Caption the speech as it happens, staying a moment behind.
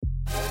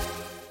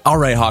All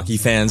right, hockey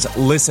fans,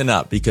 listen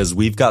up because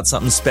we've got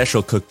something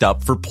special cooked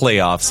up for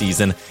playoff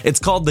season. It's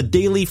called the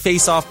Daily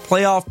Face-Off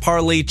Playoff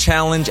Parlay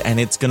Challenge, and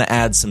it's going to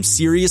add some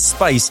serious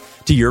spice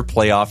to your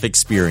playoff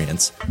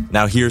experience.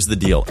 Now, here's the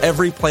deal.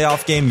 Every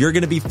playoff game, you're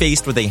going to be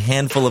faced with a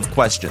handful of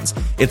questions.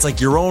 It's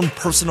like your own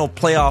personal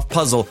playoff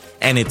puzzle,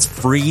 and it's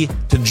free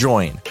to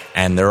join.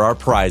 And there are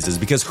prizes,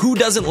 because who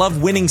doesn't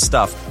love winning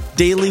stuff?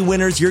 Daily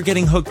winners, you're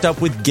getting hooked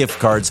up with gift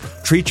cards.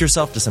 Treat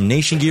yourself to some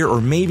Nation gear or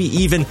maybe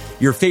even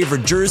your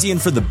favorite jersey.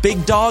 And for the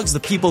big dogs, the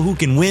people who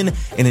can win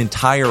an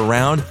entire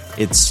round,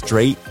 it's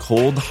straight,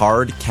 cold,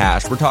 hard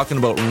cash. We're talking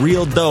about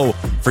real dough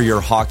for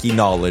your hockey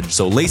knowledge.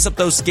 So lace up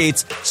those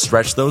skates,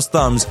 stretch those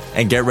thumbs,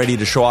 and get ready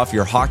to show off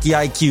your hockey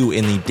IQ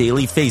in the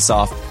Daily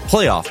Face-Off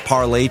Playoff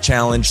Parlay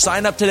Challenge.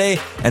 Sign up today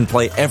and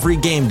play every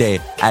game day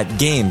at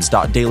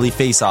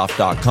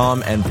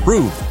games.dailyfaceoff.com and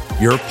prove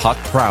your puck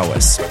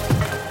prowess.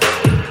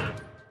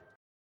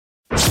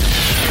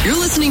 You're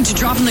listening to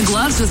Dropping the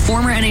Gloves with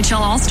former NHL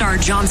All-Star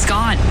John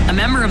Scott, a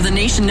member of the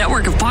Nation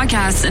network of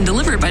podcasts and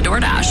delivered by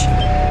DoorDash.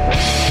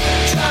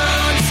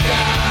 John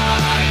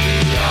Scott,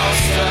 the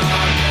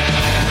All-Star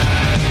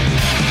man.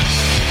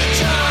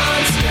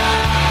 John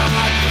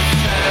Scott, the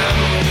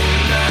family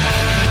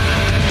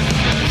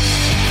man.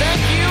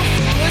 Thank you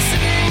for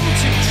listening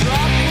to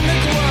Dropping the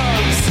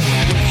Gloves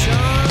with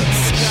John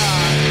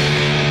Scott.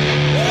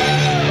 Woo!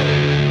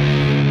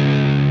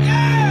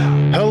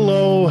 Yeah!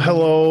 Hello.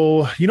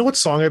 You know what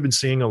song I've been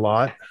singing a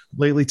lot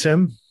lately,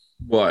 Tim?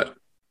 What?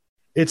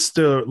 It's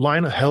the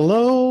line of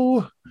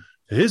 "Hello,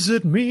 is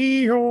it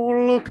me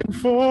you're looking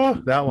for?"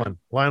 That one,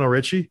 Lionel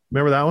Richie.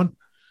 Remember that one?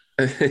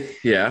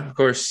 Yeah, of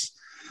course.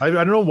 I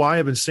don't know why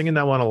I've been singing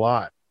that one a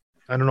lot.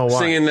 I don't know why.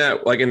 Singing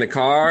that like in the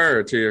car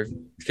or to your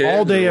kids?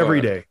 All day,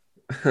 every day.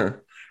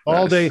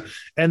 All day.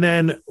 And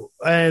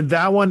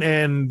that one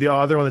and the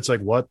other one that's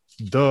like, what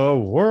the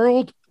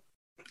world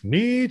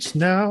needs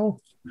now.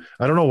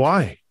 I don't know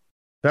why.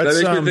 That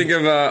makes me think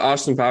of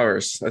Austin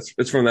Powers.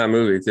 It's from that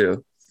movie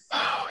too.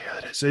 Oh yeah,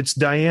 it is. It's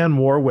Diane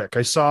Warwick.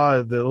 I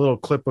saw the little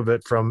clip of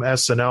it from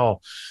SNL.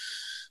 It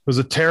was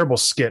a terrible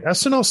skit.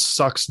 SNL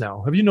sucks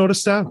now. Have you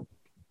noticed that?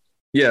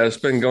 Yeah, it's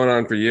been going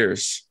on for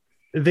years.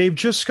 They've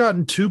just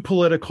gotten too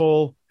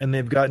political and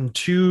they've gotten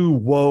too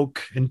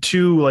woke and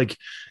too like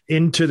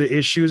into the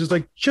issues. It's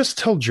like, just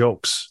tell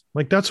jokes.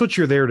 Like, that's what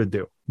you're there to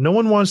do. No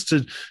one wants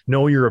to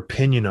know your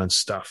opinion on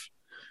stuff.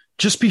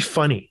 Just be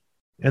funny.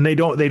 And they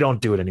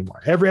don't do it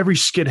anymore. Every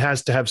skit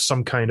has to have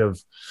some kind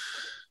of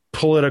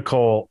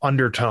political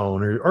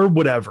undertone or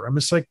whatever. I'm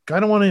just like, I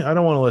don't want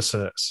to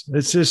listen to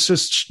this. It's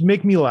just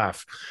make me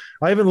laugh.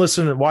 I haven't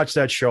listened and watched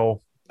that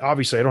show.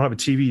 Obviously, I don't have a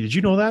TV. Did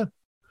you know that?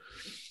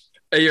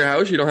 At your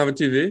house, you don't have a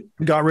TV?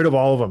 Got rid of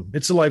all of them.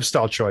 It's a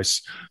lifestyle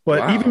choice.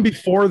 But even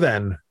before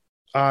then,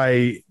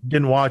 I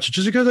didn't watch it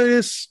just because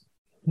it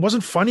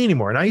wasn't funny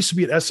anymore. And I used to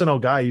be an SNL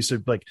guy. I used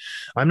to like,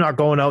 I'm not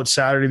going out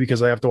Saturday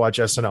because I have to watch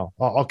SNL.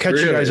 I'll catch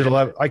you guys at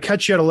 11. I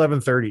catch you at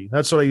 11:30.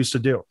 That's what I used to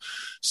do.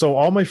 So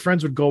all my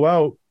friends would go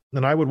out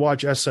and I would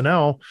watch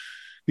SNL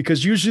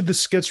because usually the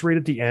skits right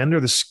at the end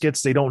are the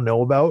skits they don't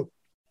know about.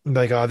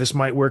 Like, this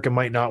might work, it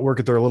might not work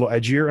if they're a little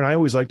edgier. And I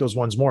always like those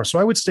ones more. So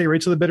I would stay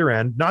right to the bitter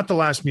end, not the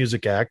last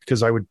music act,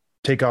 because I would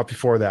take off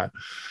before that.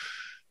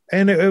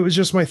 And it was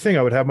just my thing.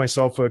 I would have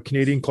myself a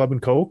Canadian Club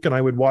and Coke and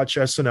I would watch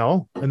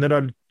SNL and then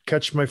I'd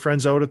catch my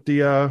friends out at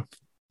the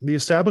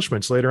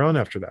establishments later on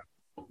after that.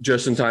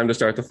 Just in time to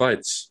start the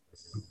fights.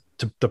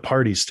 The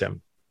parties,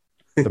 Tim.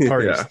 The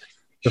parties. Yeah,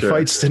 the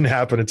fights didn't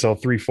happen until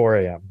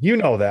 3-4 a.m. You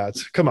know that.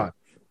 Come on.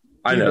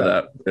 I know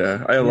that.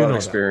 Yeah. I have a lot of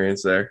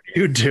experience there.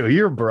 You do.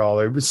 You're a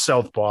brawler. It's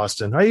South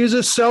Boston. I use a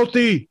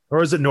Southie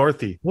or is it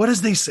Northie? What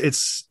is they?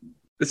 It's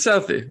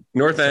Southie.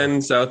 North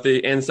End,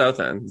 Southie, and South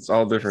End. It's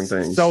all different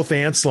things. South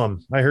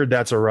Anselm. I heard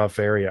that's a rough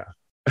area.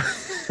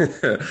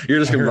 You're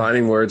just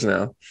combining words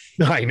now.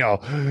 I know.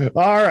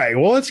 All right.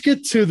 Well, let's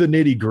get to the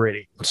nitty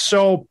gritty.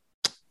 So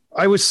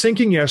I was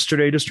thinking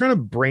yesterday, just trying to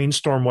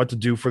brainstorm what to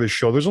do for the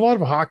show. There's a lot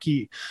of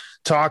hockey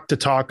talk to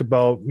talk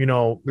about. You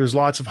know, there's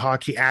lots of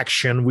hockey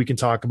action we can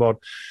talk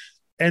about.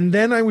 And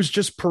then I was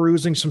just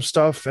perusing some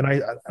stuff and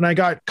I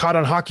got caught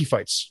on Hockey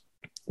Fights,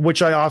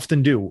 which I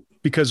often do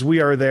because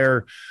we are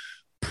their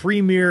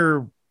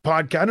premier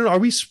podcast. I don't know. Are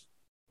we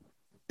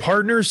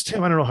partners,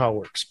 Tim? I don't know how it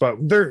works, but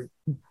they're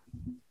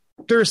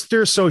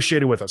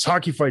associated with us,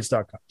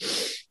 hockeyfights.com.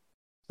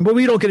 But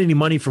we don't get any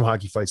money from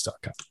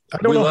hockeyfights.com. I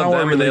don't know how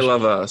them and they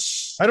love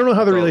us. I don't know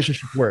how the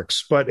relationship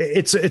works, but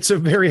it's a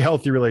very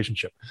healthy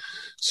relationship.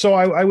 So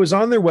I was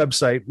on their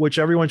website, which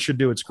everyone should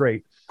do. It's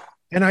great.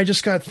 And I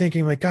just got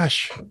thinking, like,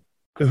 gosh,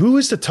 who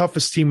is the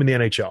toughest team in the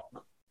NHL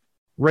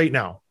right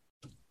now?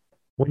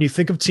 When you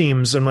think of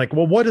teams, I'm like,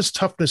 well, what does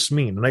toughness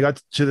mean? And I got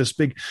to this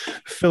big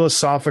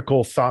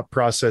philosophical thought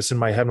process in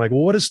my head. I'm like,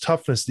 well, what is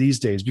toughness these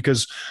days?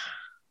 Because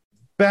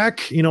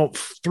back,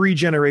 3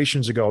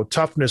 generations ago,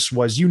 toughness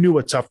was, you knew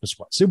what toughness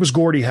was. It was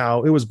Gordie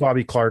Howe. It was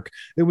Bobby Clark.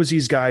 It was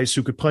these guys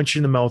who could punch you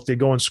in the mouth. They'd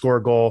go and score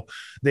a goal.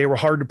 They were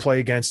hard to play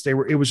against. It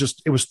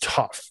was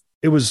tough.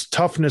 It was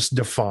toughness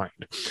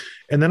defined.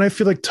 And then I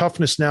feel like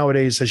toughness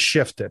nowadays has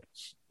shifted.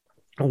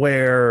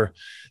 where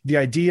the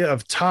idea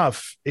of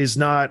tough is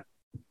not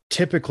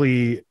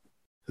typically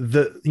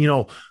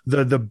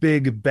the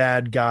big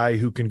bad guy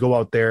who can go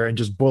out there and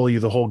just bully you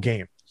the whole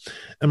game.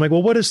 I'm like,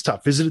 well, what is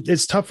tough?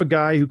 It's tough a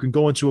guy who can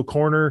go into a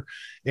corner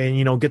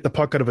and, get the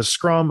puck out of a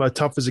scrum.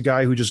 Tough is a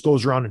guy who just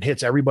goes around and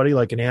hits everybody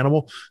like an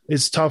animal.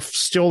 Is tough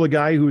still the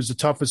guy who's the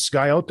toughest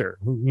guy out there?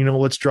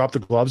 Let's drop the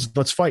gloves.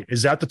 Let's fight.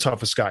 Is that the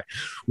toughest guy?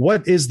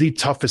 What is the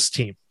toughest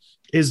team?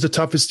 Is the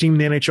toughest team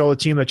in the NHL a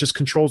team that just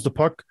controls the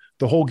puck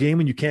the whole game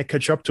and you can't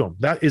catch up to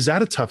them? Is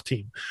that a tough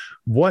team?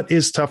 What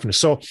is toughness?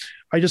 So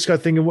I just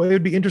got thinking, well, it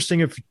would be interesting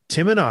if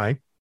Tim and I,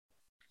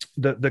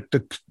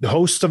 the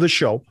hosts of the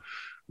show,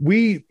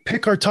 we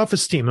pick our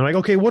toughest team. And like,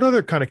 okay, what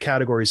other kind of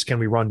categories can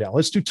we run down?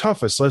 Let's do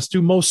toughest. Let's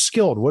do most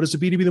skilled. What does it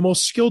be to be the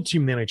most skilled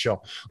team in the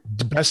NHL?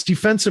 The best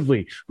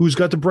defensively. Who's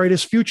got the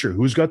brightest future?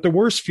 Who's got the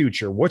worst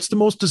future? What's the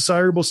most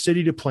desirable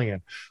city to play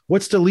in?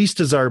 What's the least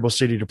desirable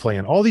city to play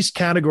in? All these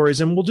categories.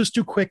 And we'll just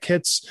do quick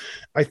hits.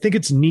 I think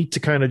it's neat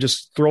to kind of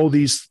just throw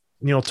these,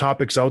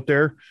 topics out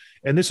there.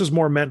 And this is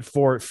more meant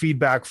for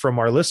feedback from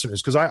our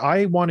listeners, because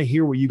I want to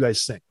hear what you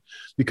guys think,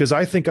 because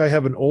I think I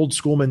have an old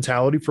school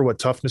mentality for what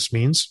toughness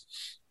means.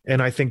 And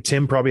I think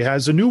Tim probably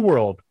has a new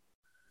world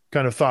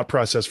kind of thought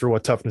process for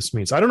what toughness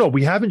means. I don't know.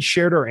 We haven't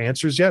shared our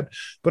answers yet,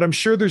 but I'm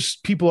sure there's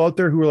people out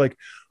there who are like,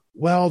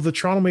 well, the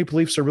Toronto Maple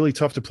Leafs are really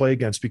tough to play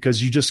against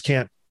because you just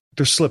can't,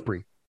 they're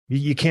slippery.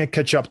 You can't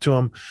catch up to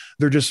them.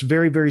 They're just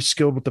very, very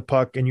skilled with the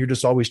puck and you're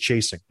just always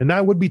chasing. And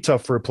that would be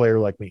tough for a player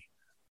like me.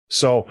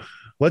 So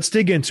let's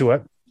dig into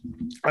it.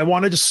 I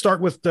wanted to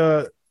start with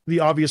the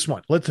obvious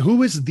one.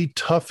 Who is the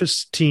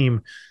toughest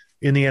team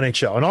in the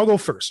NHL? And I'll go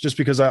first just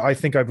because I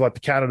think I've let the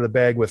cat out of the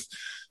bag with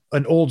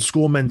an old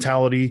school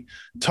mentality.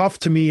 Tough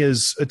to me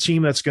is a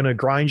team that's going to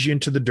grind you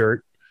into the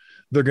dirt.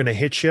 They're going to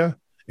hit you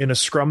in a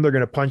scrum. They're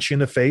going to punch you in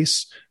the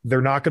face. They're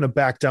not going to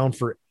back down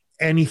for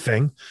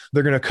anything.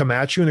 They're going to come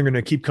at you and they're going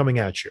to keep coming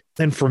at you.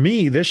 And for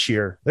me this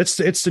year, it's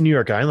the New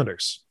York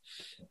Islanders.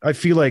 I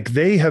feel like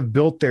they have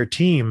built their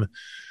team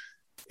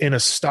in a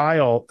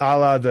style a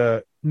la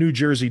the New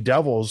Jersey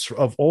Devils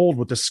of old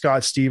with the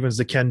Scott Stevens,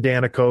 the Ken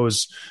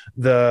Danicos,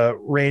 the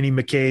Randy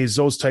McKays,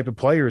 those type of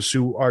players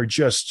who are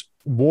just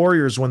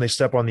warriors when they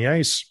step on the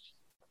ice.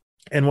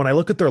 And when I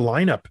look at their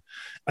lineup,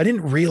 I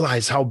didn't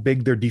realize how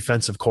big their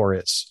defensive core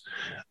is.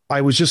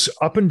 I was just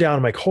up and down.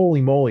 I'm like,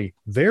 holy moly,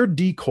 their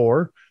D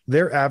core,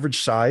 their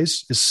average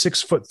size is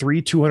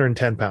 6'3",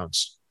 210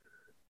 pounds.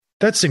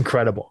 That's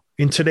incredible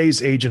in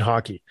today's age in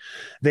hockey.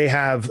 They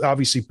have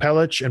obviously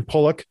Pelech and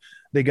Pulock.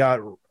 They got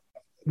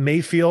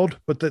Mayfield,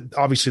 but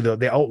obviously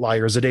the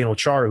outlier is Zdeno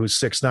Chara, who's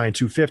 6'9",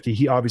 250.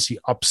 He obviously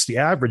ups the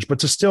average, but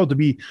to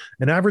be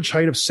an average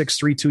height of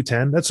 6'3",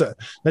 210,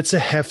 that's a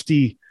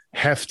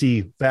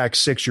hefty back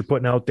six you're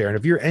putting out there. And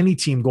if you're any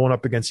team going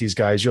up against these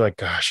guys, you're like,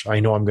 gosh,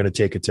 I know I'm going to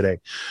take it today.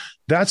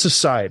 That's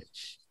aside.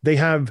 They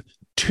have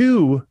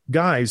two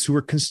guys who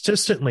are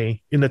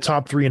consistently in the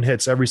top three in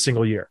hits every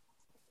single year.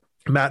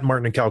 Matt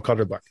Martin and Cal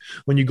Clutterbuck.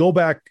 When you go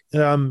back,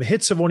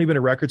 hits have only been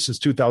a record since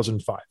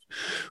 2005.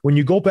 When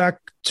you go back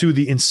to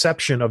the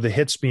inception of the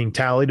hits being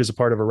tallied as a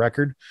part of a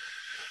record,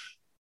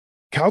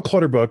 Cal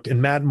Clutterbuck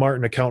and Matt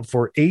Martin account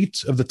for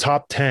 8 of the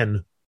top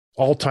 10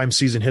 all-time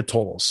season hit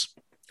totals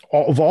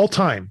of all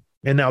time.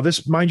 And now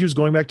this, mind you, is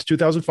going back to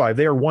 2005.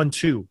 They are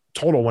 1-2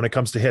 total when it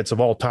comes to hits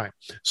of all time.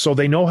 So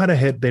they know how to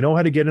hit. They know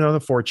how to get in on the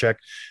forecheck.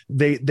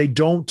 They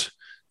don't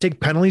take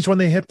penalties when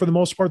they hit for the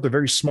most part. They're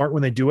very smart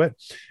when they do it.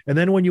 And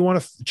then when you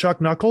want to chuck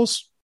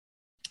knuckles,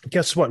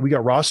 guess what? We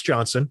got Ross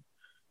Johnson,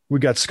 we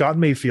got Scott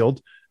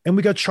Mayfield, and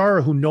we got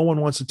Chara, who no one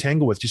wants to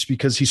tangle with just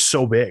because he's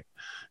so big.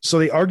 So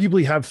they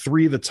arguably have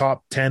 3 of the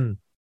top 10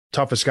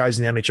 toughest guys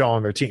in the NHL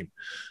on their team.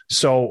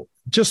 So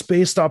just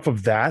based off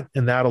of that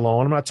and that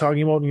alone, I'm not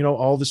talking about,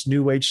 all this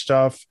new age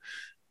stuff.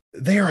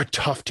 They are a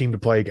tough team to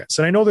play against.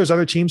 And I know there's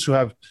other teams who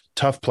have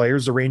tough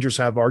players. The Rangers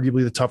have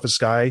arguably the toughest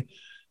guy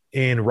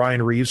in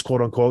Ryan Reeves,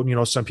 quote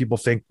unquote. Some people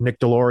think Nick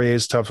Delorier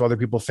is tough. Other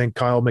people think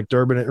Kyle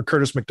McDermott or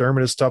Curtis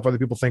McDermott is tough. Other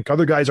people think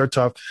other guys are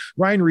tough.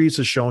 Ryan Reeves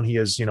has shown he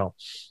is,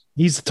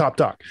 he's the top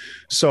dog.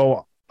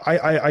 So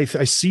I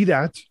see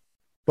that,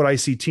 but I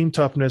see team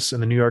toughness in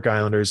the New York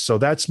Islanders. So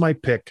that's my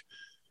pick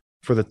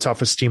for the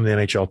toughest team in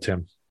the NHL,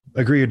 Tim.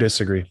 Agree or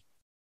disagree?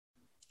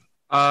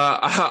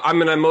 I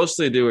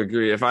mostly do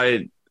agree.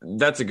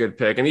 That's a good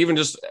pick. And even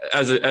just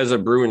as a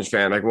Bruins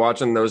fan, like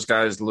watching those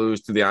guys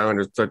lose to the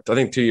Islanders, I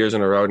think 2 years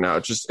in a row now,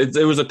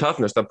 it was a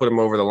toughness that put them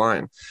over the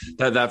line.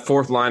 That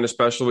fourth line,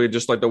 especially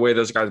just like the way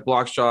those guys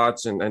block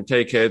shots and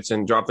take hits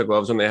and drop the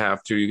gloves when they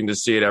have to, you can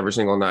just see it every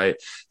single night.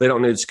 They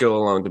don't need skill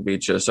alone to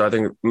beat you. So I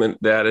think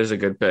that is a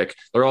good pick.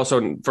 They're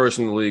also first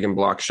in the league in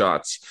block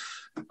shots.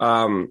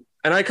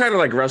 And I kind of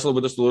like wrestled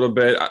with this a little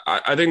bit.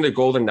 I think the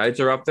Golden Knights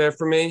are up there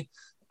for me.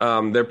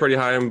 They're pretty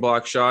high in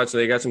block shots.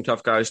 They got some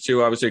tough guys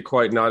too. Obviously,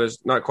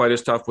 not quite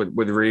as tough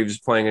with Reeves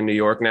playing in New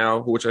York now,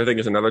 which I think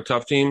is another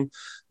tough team.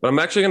 But I'm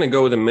actually going to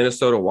go with the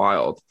Minnesota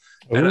Wild.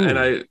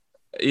 And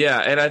Yeah,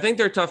 and I think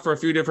they're tough for a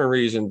few different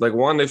reasons. Like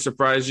one, they've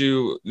surprised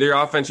you. Their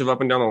offensive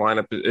up and down the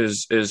lineup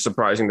is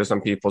surprising to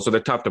some people, so they're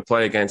tough to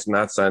play against in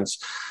that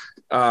sense.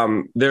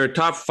 They're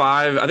top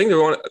five. I think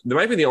they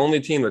might be the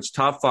only team that's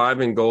top five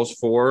in goals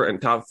for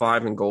and top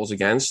five in goals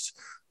against,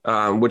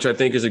 which I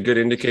think is a good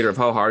indicator of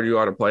how hard you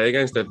ought to play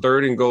against. They're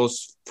third in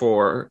goals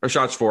for, or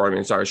shots for. I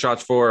mean, sorry,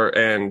 shots for,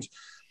 and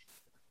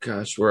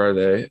gosh, where are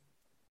they?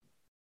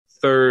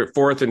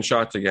 Fourth in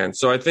shots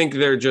against. So I think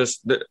they're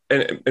just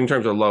in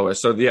terms of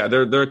lowest. So yeah,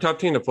 they're a tough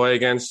team to play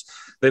against.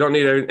 They don't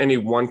need any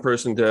one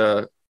person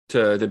to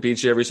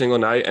beat you every single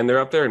night, and they're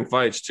up there in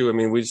fights too. I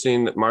mean, we've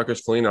seen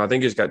Marcus Foligno. I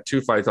think he's got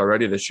 2 fights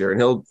already this year,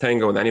 and he'll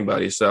tango with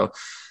anybody. So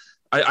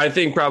I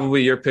think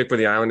probably your pick for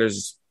the Islanders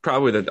is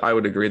probably that I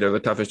would agree they're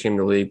the toughest team in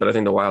the league, but I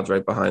think the Wild's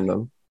right behind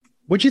them.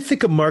 What'd you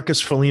think of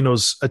Marcus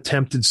Foligno's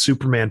attempted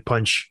Superman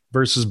punch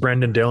versus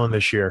Brendan Dillon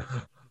this year?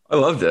 I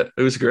loved it.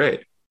 It was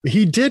great.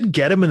 He did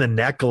get him in the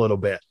neck a little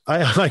bit.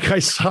 I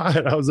saw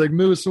it. I was like,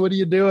 Moose, what are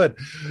you doing?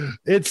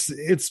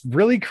 It's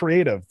really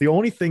creative. The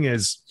only thing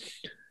is,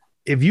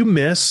 if you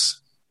miss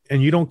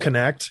and you don't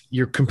connect,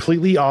 you're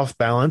completely off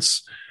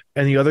balance,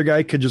 and the other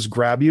guy could just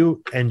grab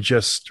you and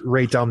just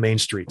right down Main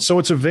Street. So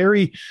it's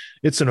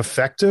an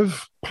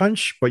effective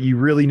punch, but you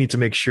really need to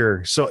make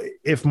sure. So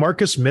if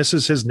Marcus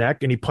misses his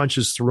neck and he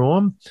punches through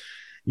him,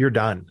 you're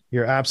done.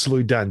 You're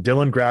absolutely done.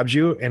 Dillon grabs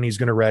you and he's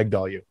going to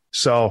ragdoll you.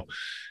 So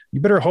you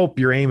better hope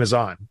your aim is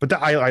on. But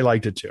I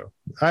liked it too.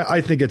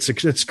 I think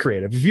it's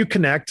creative. If you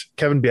connect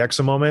Kevin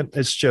Bieksa moment,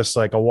 it's just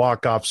like a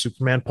walk-off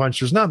Superman punch.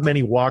 There's not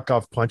many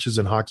walk-off punches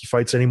in hockey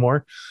fights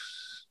anymore.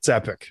 It's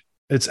epic.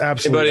 It's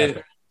absolutely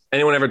epic.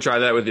 Anyone ever try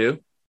that with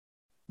you?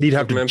 You'd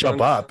have to jump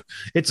up.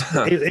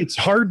 It's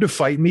hard to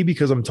fight me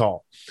because I'm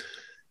tall.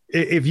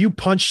 If you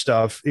punch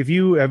stuff, if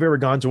you have ever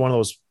gone to one of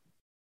those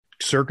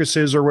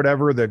circuses or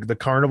whatever, the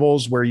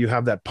carnivals where you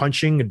have that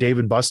punching, Dave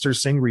and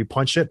Buster's thing where you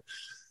punch it,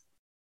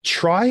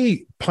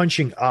 try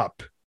punching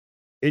up.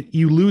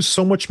 You lose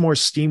so much more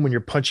steam when you're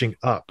punching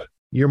up.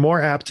 You're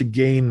more apt to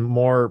gain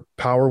more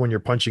power when you're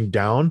punching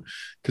down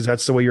because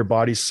that's the way your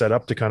body's set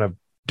up to kind of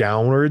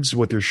downwards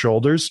with your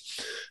shoulders.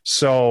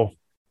 So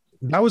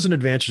that was an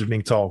advantage of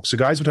being tall. So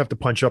guys would have to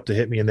punch up to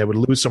hit me and they would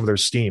lose some of their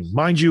steam.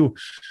 Mind you,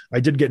 I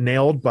did get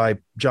nailed by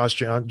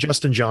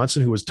Justin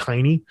Johnson, who was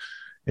tiny.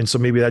 And so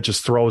maybe that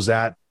just throws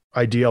that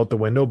idea out the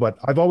window. But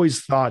I've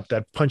always thought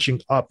that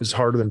punching up is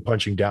harder than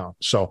punching down.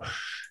 So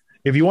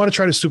if you want to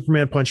try to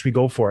Superman punch me,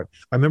 go for it.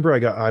 I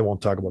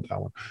won't talk about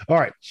that one. All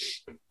right.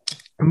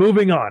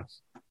 Moving on.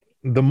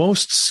 The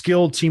most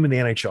skilled team in the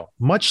NHL.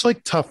 Much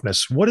like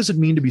toughness, what does it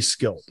mean to be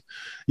skilled?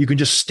 You can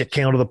just stick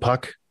handle the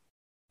puck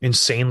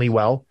insanely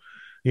well.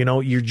 You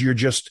know, you're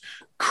just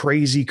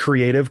crazy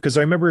creative. Because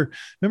I remember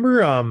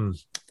Detlef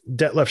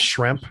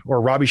Schrempf or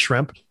Robbie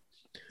Schrempf,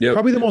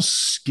 probably the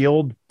most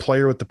skilled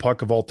player with the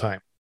puck of all time.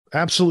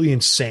 Absolutely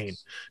insane.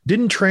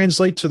 Didn't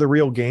translate to the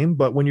real game,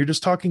 but when you're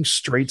just talking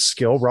straight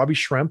skill, Robbie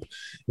Schrempf,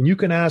 and you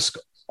can ask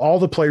all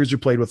the players who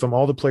played with him,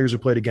 all the players who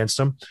played against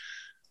him,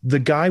 the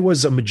guy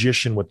was a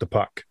magician with the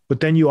puck. But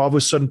then you all of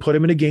a sudden put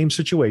him in a game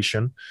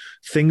situation,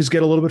 things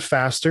get a little bit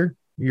faster.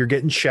 You're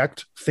getting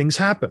checked. Things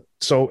happen.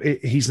 So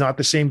he's not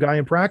the same guy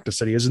in practice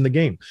that he is in the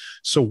game.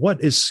 So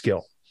what is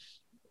skill?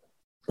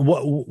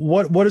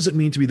 What does it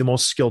mean to be the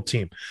most skilled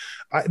team?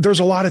 There's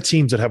a lot of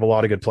teams that have a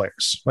lot of good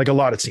players, like a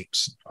lot of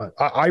teams.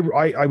 I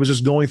was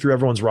just going through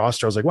everyone's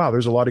roster. I was like, wow,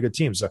 there's a lot of good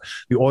teams.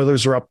 The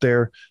Oilers are up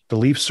there. The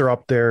Leafs are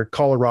up there.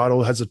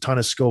 Colorado has a ton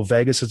of skill.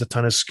 Vegas has a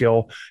ton of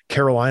skill.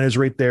 Carolina's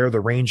right there. The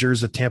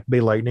Rangers, the Tampa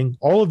Bay Lightning,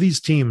 all of these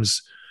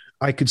teams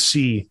I could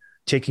see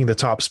taking the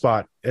top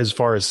spot as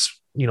far as,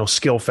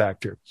 skill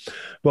factor.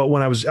 But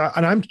when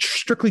and I'm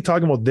strictly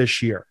talking about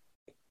this year,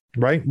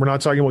 right? We're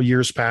not talking about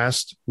years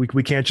past.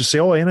 We can't just say,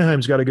 oh,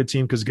 Anaheim's got a good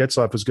team because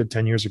Getzlaf was good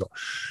 10 years ago.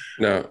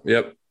 No.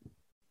 Yep.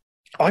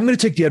 I'm going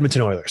to take the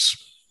Edmonton Oilers.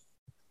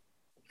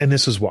 And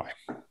this is why.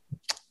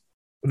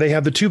 They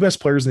have the two best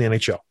players in the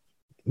NHL.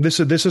 This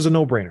is a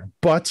no-brainer.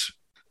 But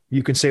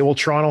you can say, well,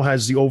 Toronto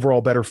has the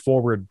overall better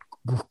forward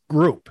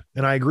group.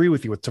 And I agree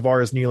with you with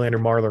Tavares, Nylander,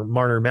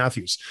 Marner,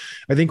 Matthews.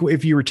 I think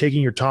if you were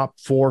taking your top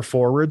four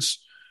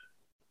forwards,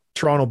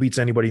 Toronto beats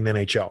anybody in the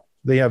NHL.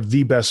 They have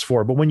the best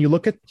four. But when you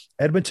look at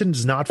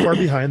Edmonton's not far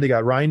behind, they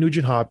got Ryan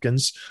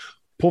Nugent-Hopkins.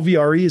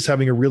 Puljujarvi is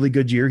having a really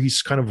good year.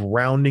 He's kind of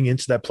rounding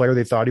into that player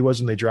they thought he was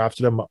when they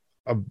drafted him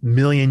a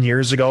million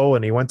years ago,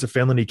 and he went to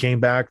Finland. He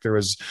came back. There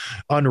was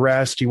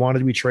unrest. He wanted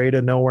to be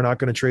traded. No, we're not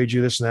going to trade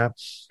you, this and that.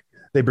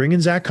 They bring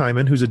in Zach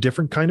Hyman, who's a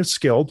different kind of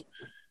skilled.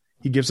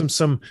 He gives them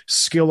some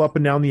skill up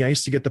and down the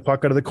ice to get the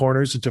puck out of the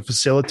corners and to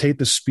facilitate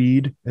the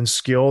speed and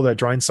skill that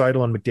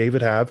Draisaitl and McDavid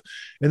have.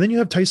 And then you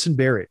have Tyson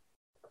Barrie.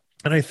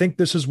 And I think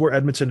this is where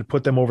Edmonton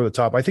put them over the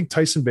top. I think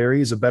Tyson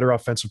Barrie is a better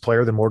offensive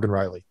player than Morgan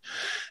Rielly.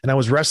 And I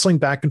was wrestling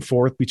back and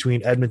forth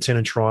between Edmonton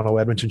and Toronto,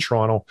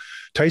 Toronto.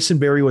 Tyson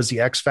Barrie was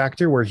the X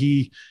factor where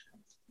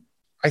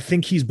I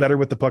think he's better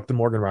with the puck than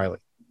Morgan Rielly.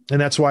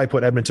 And that's why I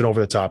put Edmonton over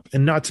the top.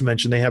 And not to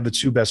mention they have the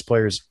two best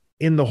players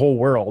in the whole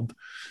world.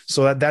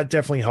 So that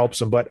definitely helps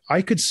them. But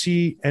I could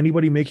see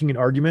anybody making an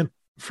argument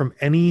from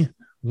any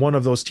one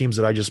of those teams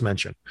that I just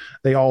mentioned.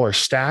 They all are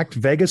stacked.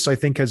 Vegas, I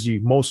think, has the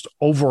most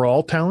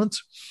overall talent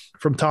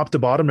from top to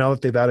bottom now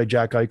that they've added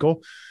Jack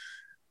Eichel.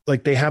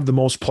 Like, they have the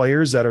most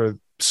players that are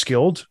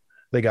skilled.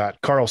 They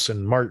got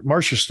Carlson,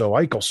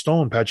 Marchessault, Eichel,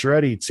 Stone,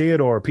 Pacioretty,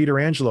 Theodore, Peter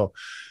Angelo.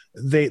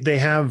 They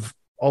have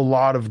a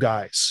lot of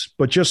guys,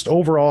 but just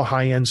overall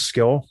high-end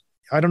skill.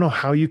 I don't know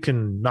how you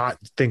can not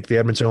think the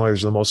Edmonton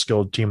Oilers are the most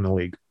skilled team in the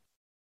league.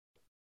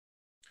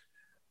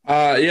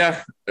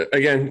 Yeah,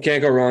 again,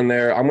 can't go wrong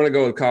there. I'm going to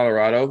go with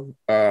Colorado,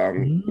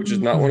 which is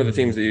not one of the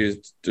teams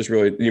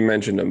that you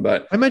mentioned them,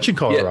 but I mentioned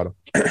Colorado.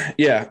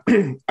 Yeah.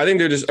 I think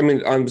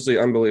they're obviously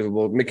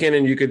unbelievable.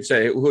 McKinnon, you could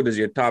say, who does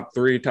he, a top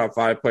 3, top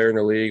 5 player in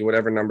the league,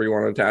 whatever number you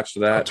want to attach to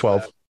that.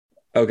 12.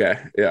 Okay.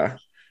 Yeah.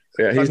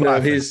 He's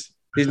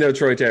no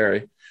Troy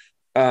Terry.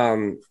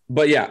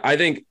 But yeah, I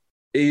think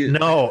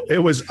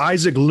it was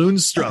Isaac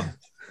Lundstrom.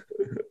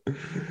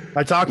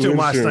 I talked to him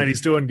last night.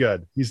 He's doing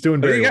good. He's doing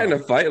very well. He got in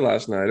a fight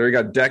last night, or he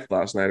got decked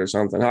last night or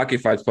something. Hockey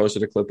Fights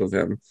posted a clip of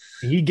him.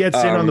 He gets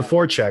in on the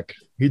forecheck.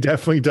 He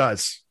definitely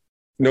does.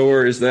 No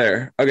worries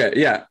there. Okay,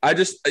 yeah.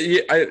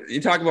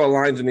 You talk about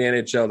lines in the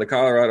NHL. The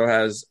Colorado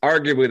has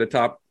arguably the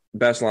top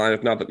best line,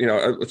 if not,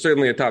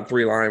 certainly a top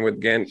 3 line with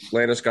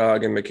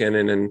Landeskog and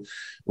McKinnon and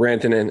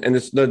Rantanen. And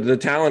the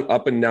talent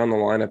up and down the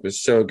lineup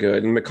is so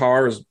good. And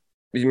Makar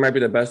he might be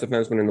the best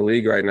defenseman in the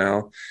league right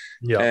now.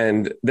 Yeah.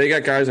 And they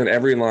got guys on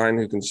every line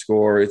who can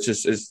score.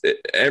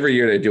 Every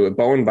year they do it.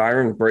 Bowen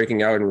Byram's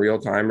breaking out in real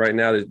time right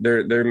now.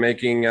 They're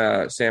making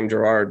Sam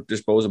Girard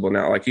disposable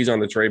now. Like, he's on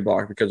the trade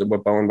block because of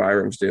what Bowen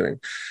Byram's doing.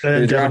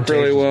 And they dropped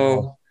really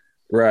well.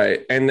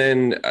 Right. And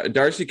then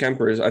Darcy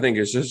Kemper I think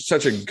is just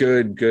such a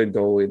good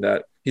goalie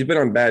that he's been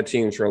on bad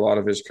teams for a lot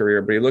of his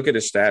career, but you look at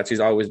his stats,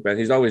 he's always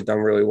done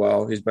really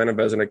well. He's been a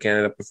Vezina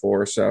candidate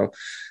before. So,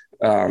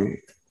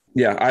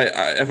 yeah,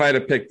 if I had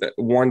to pick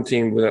one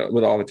team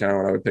with all the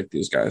talent, I would pick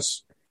these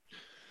guys.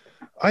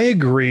 I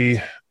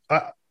agree.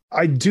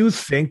 I do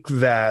think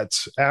that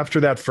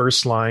after that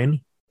first line,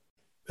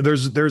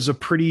 there's a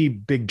pretty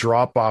big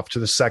drop off to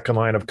the second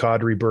line of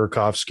Kadri,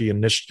 Burakovsky,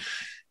 and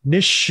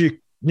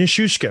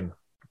Nichushkin.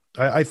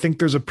 I think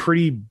there's a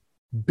pretty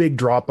big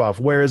drop off.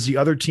 Whereas the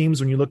other teams,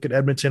 when you look at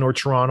Edmonton or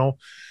Toronto,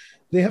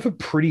 they have a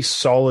pretty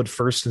solid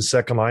first and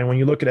second line. When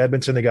you look at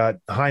Edmonton, they got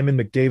Hyman,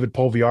 McDavid,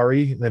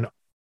 Puljujarvi, and then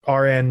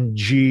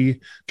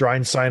RNG,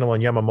 Draisaitl,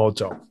 and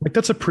Yamamoto. Like,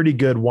 that's a pretty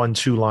good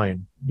 1-2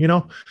 line,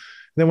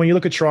 Then when you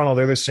look at Toronto,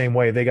 they're the same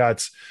way. They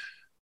got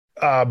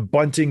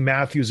Bunting,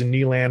 Matthews, and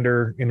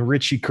Nylander, and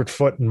Richie,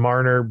 Kerfoot, and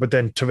Marner, but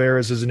then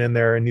Tavares isn't in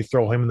there, and you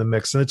throw him in the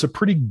mix, and it's a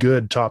pretty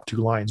good top 2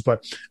 lines.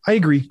 But I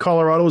agree,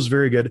 Colorado is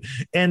very good.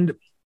 And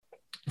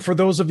for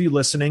those of you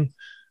listening,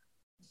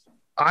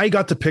 I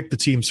got to pick the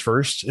teams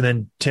first, and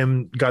then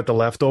Tim got the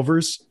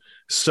leftovers.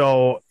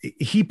 So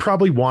he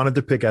probably wanted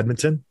to pick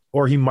Edmonton,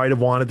 or he might have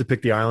wanted to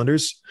pick the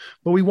Islanders,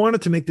 but we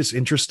wanted to make this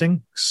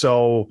interesting.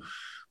 So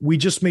we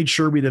just made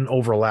sure we didn't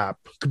overlap,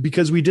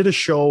 because we did a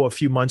show a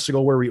few months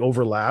ago where we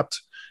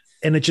overlapped,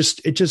 and it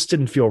just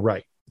didn't feel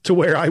right, to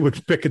where I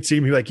would pick a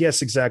team and be like,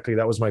 yes, exactly,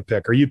 that was my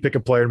pick. Or you pick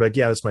a player and be like,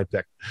 yeah, that's my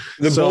pick.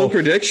 The bold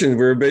predictions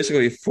were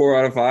basically 4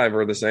 out of 5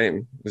 were the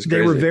same.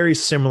 They were very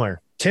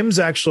similar. Tim's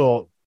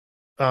actual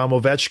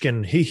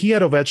Ovechkin, he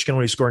had Ovechkin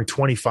when he was scoring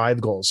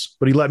 25 goals,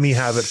 but he let me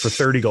have it for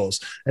 30 goals.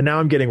 And now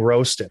I'm getting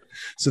roasted.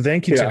 So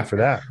thank you, Tim, for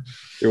that.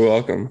 You're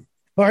welcome.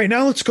 All right,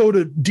 now let's go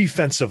to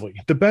defensively,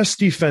 the best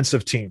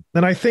defensive team.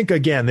 And I think,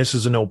 again, this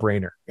is a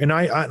no-brainer. And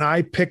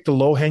I picked the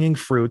low-hanging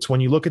fruits.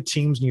 When you look at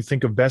teams and you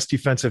think of best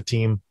defensive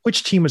team,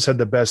 which team has had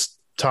the best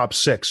top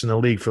 6 in the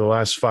league for the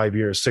last 5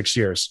 years, 6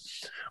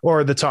 years?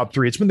 Or the top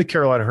 3? It's been the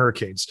Carolina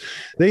Hurricanes.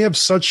 They have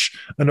such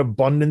an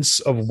abundance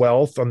of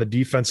wealth on the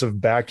defensive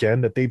back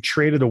end that they've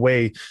traded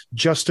away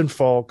Justin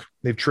Falk.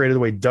 They've traded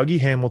away Dougie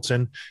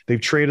Hamilton.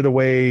 They've traded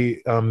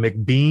away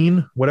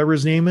McBean, whatever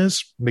his name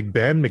is,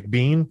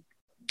 McBean.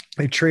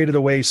 They traded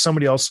away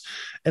somebody else,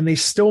 and they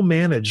still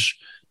manage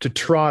to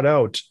trot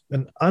out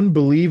an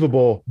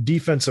unbelievable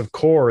defensive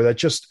core that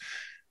just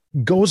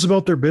goes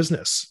about their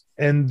business.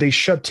 And they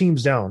shut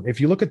teams down.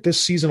 If you look at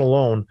this season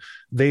alone,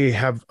 they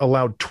have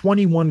allowed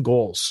 21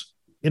 goals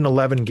in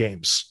 11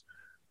 games.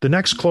 The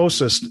next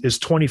closest is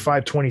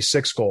 25,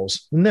 26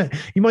 goals. And then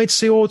you might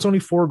say, oh, it's only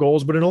 4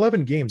 goals, but in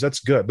 11 games, that's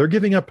good. They're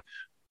giving up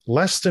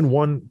less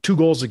than 2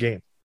 goals a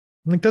game.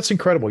 I think that's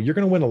incredible. You're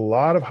going to win a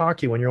lot of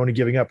hockey when you're only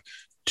giving up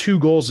 2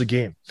 goals a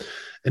game.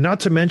 And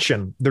not to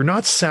mention, they're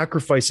not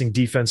sacrificing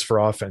defense for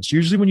offense.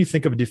 Usually when you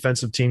think of a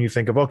defensive team, you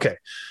think of, okay,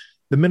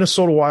 the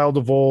Minnesota Wild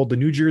of old, the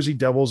New Jersey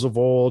Devils of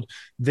old,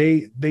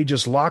 they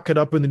just lock it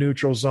up in the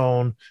neutral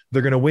zone.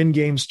 They're going to win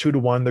games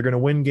 2-1. They're going to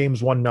win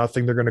games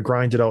 1-0. They're going to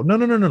grind it out.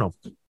 No.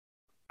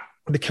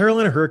 The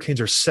Carolina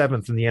Hurricanes are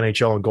 7th in the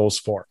NHL in goals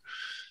for.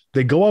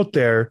 They go out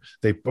there,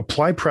 they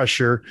apply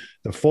pressure,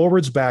 the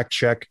forwards back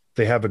check.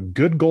 They have a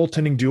good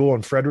goaltending duo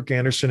on Frederik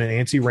Andersen and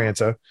Antti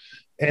Ranta.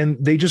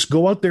 And they just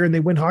go out there and they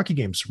win hockey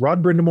games.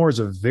 Rod Brind'Amour is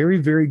a very,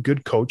 very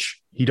good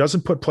coach. He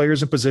doesn't put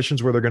players in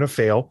positions where they're going to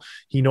fail.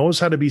 He knows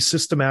how to be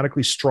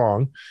systematically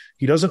strong.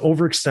 He doesn't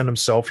overextend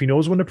himself. He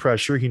knows when to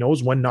pressure. He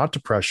knows when not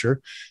to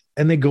pressure.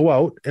 and they go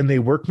out and they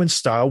workman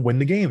style win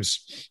the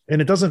games.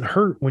 And it doesn't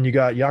hurt when you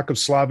got Jakob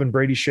Slavin,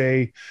 Brady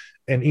Shea,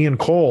 and Ian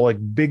Cole, like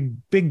big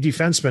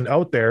defensemen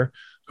out there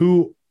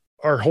who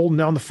are holding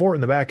down the fort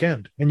in the back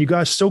end. And you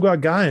guys still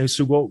got guys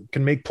who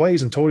can make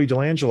plays, and Tony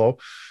Delangelo.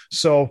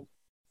 So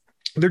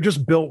they're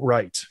just built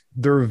right.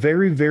 They're a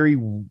very, very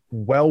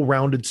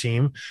well-rounded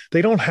team.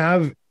 They don't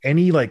have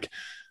any like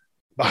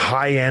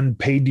high-end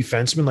paid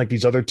defensemen like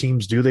these other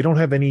teams do. They don't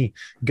have any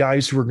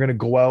guys who are going to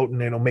go out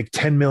and make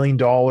 $10 million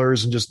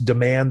and just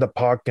demand the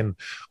puck and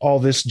all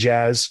this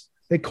jazz.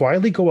 They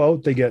quietly go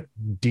out. They get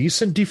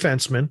decent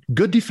defensemen,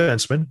 good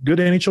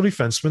NHL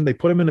defensemen. They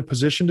put them in a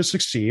position to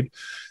succeed,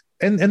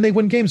 and they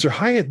win games.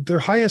 Their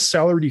highest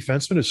salary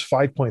defenseman is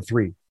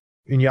 5.3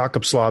 in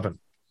Jakob Slavin.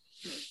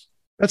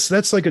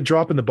 That's like a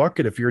drop in the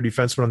bucket if you're a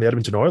defenseman on the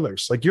Edmonton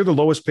Oilers. Like, you're the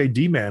lowest paid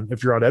D-man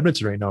if you're on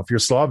Edmonton right now, if you're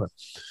Slavin,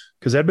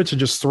 because Edmonton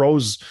just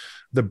throws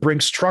the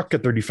Brinks truck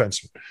at their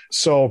defenseman.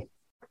 So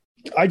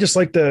I just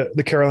like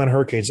the Carolina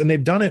Hurricanes, and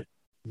they've done it,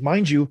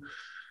 mind you,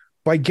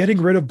 by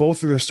getting rid of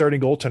both of their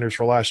starting goaltenders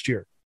for last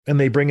year. And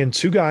they bring in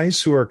two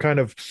guys who are kind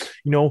of,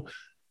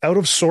 out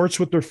of sorts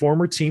with their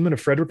former team, and a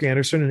Frederick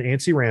Anderson and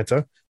Antti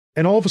Ranta.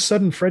 And all of a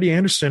sudden, Freddie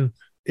Anderson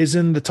is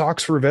in the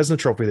talks for a Vezina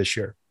Trophy this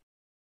year.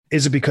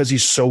 Is it because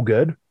he's so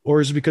good,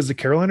 or is it because the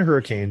Carolina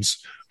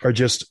Hurricanes are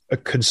just a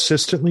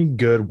consistently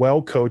good,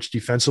 well-coached,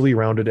 defensively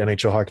rounded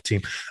NHL hockey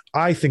team?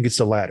 I think it's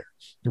the latter.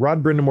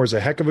 Rod Brind'Amour is a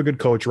heck of a good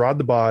coach, Rod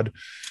the Bod,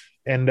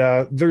 and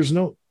there's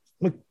no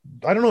 – look,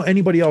 I don't know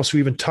anybody else who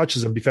even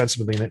touches him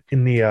defensively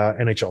in the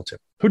NHL team.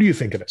 Who do you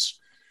think it is?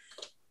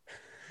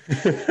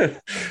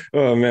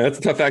 Oh, man, that's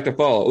a tough act to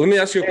follow. Let me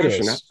ask you a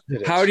question.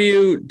 How do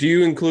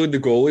you include the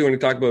goalie when you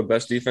talk about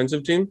best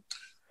defensive team?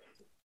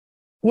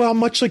 Well,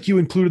 much like you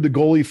included the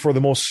goalie for the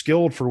most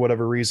skilled for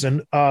whatever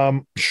reason.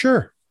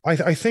 Sure.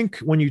 I think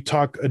when you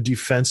talk a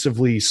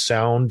defensively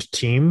sound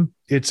team,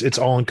 it's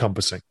all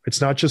encompassing. It's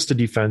not just the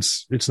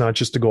defense. It's not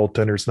just the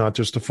goaltender. It's not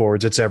just the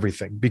forwards. It's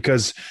everything,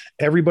 because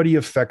everybody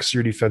affects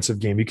your defensive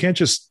game. You can't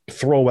just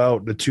throw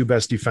out the two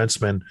best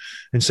defensemen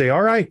and say,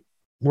 all right,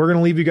 we're going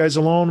to leave you guys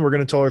alone. We're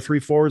going to tell our three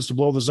forwards to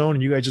blow the zone,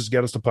 and you guys just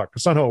get us the puck.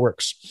 That's not how it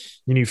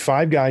works. You need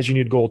five guys. You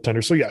need a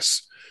goaltender. So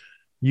yes,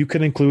 you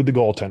can include the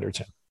goaltender,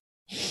 Tim.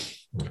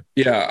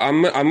 Yeah,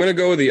 I'm going to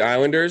go with the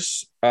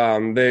Islanders.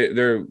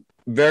 They're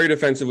very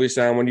defensively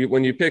sound.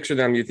 When you picture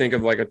them, you think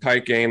of like a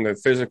tight game. They're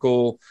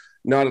physical,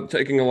 not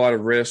taking a lot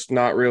of risks,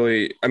 not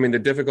really. I mean, they're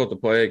difficult to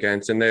play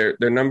against, and they're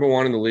number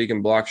one in the league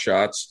in block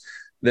shots.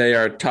 They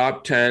are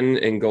top 10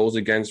 in goals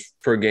against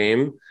per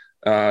game.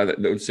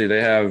 Let's see,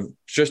 they have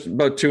just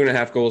about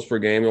 2.5 goals per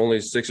game.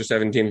 Only 6 or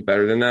 7 teams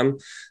better than them.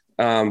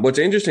 What's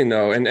interesting,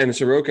 though, and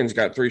Sorokin's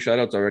got 3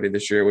 shutouts already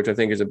this year, which I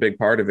think is a big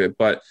part of it.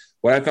 But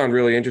what I found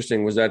really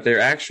interesting was that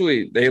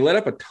they let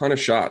up a ton of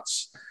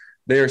shots.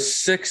 They're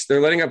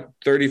letting up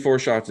 34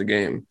 shots a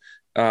game,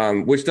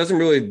 which doesn't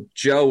really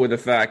gel with the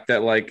fact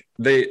that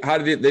they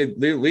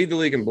lead the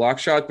league in block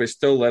shots, but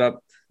still let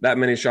up that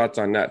many shots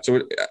on net.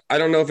 So I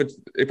don't know if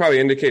it probably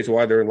indicates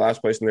why they're in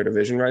last place in their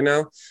division right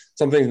now.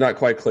 Something's not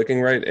quite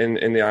clicking right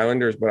in the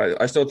Islanders,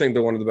 but I still think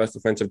they're one of the best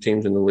defensive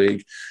teams in the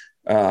league.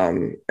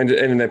 And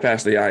they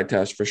pass the eye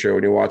test for sure.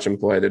 When you watch them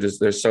play,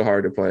 they're so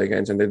hard to play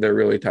against, and they're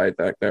really tight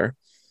back there.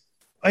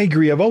 I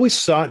agree. I've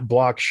always thought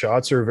block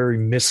shots are a very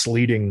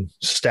misleading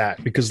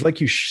stat, because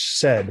like you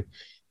said,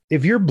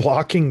 if you're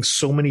blocking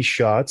so many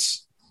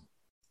shots,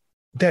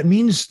 that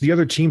means the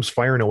other team's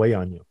firing away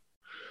on you.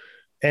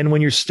 And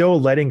when you're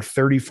still letting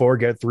 34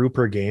 get through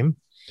per game,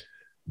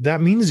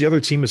 that means the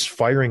other team is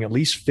firing at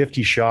least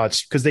 50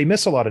 shots, because they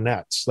miss a lot of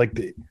nets.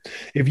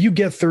 If you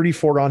get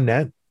 34 on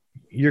net,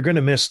 you're going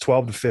to miss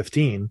 12 to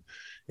 15.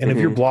 And if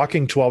you're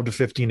blocking 12 to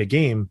 15 a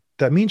game,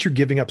 that means you're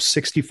giving up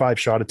 65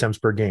 shot attempts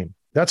per game.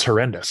 That's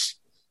horrendous.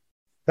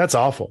 That's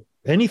awful.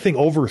 Anything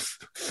over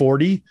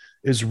 40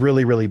 is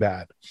really, really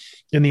bad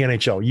in the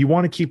NHL. You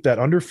want to keep that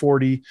under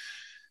 40.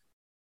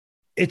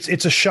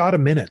 It's a shot a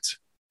minute,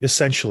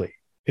 essentially,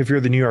 if you're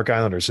the New York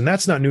Islanders. And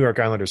that's not New York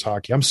Islanders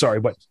hockey. I'm sorry,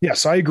 but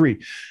yes, I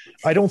agree.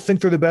 I don't think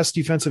they're the best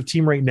defensive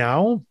team right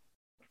now.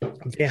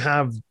 They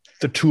have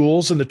the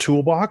tools in the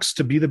toolbox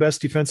to be the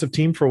best defensive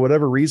team. For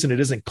whatever reason,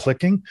 it isn't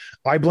clicking.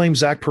 I blame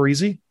Zach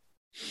Parise,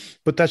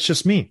 but that's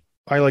just me.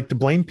 I like to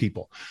blame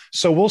people.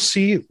 So we'll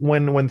see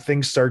when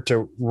things start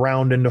to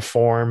round into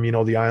form.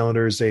 The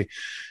Islanders,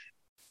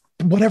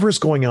 whatever is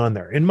going on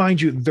there. And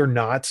mind you, they're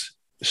not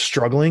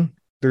struggling.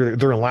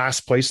 They're in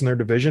last place in their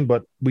division,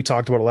 but we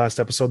talked about it last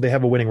episode. They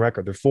have a winning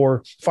record. They're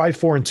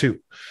 5-4-2.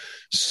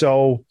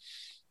 So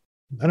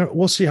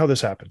we'll see how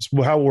this happens,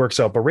 how it works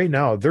out. But right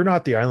now, they're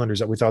not the Islanders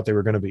that we thought they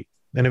were going to be.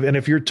 And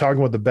if you're talking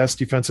about the best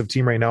defensive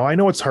team right now, I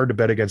know it's hard to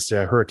bet against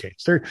the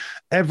Hurricanes.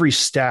 Every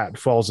stat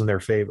falls in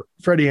their favor.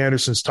 Freddie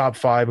Anderson's top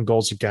 5 in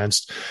goals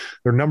against.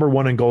 They're number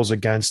 1 in goals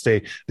against.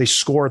 They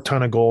score a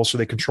ton of goals, so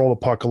they control the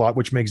puck a lot,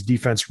 which makes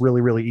defense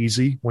really, really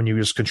easy when you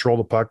just control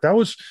the puck. That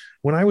was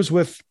when I was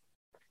with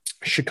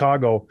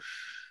Chicago,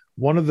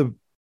 one of the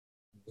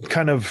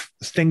kind of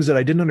things that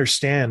I didn't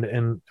understand,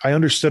 and I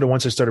understood it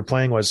once I started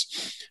playing,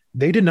 was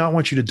they did not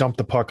want you to dump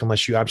the puck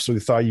unless you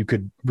absolutely thought you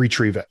could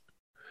retrieve it.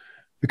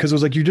 because it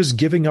was like you're just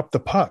giving up the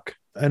puck.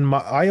 And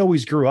I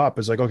always grew up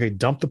as like, okay,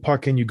 dump the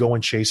puck in, you go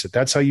and chase it.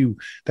 That's how you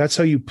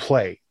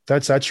play.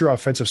 That's your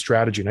offensive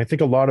strategy. And I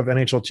think a lot of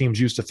NHL teams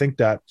used to think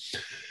that.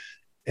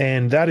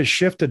 And that has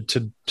shifted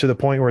to the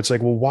point where it's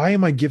like, well, why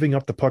am I giving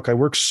up the puck? I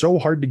work so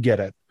hard to get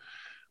it.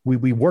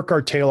 We work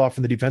our tail off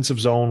in the defensive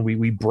zone.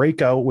 We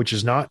break out, which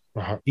is not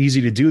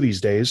easy to do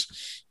these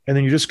days. And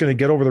then you're just going to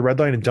get over the red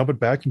line and dump it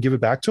back and give it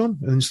back to them.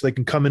 And so they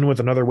can come in with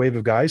another wave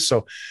of guys.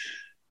 So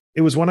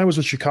it was when I was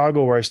with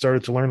Chicago where I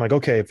started to learn, like,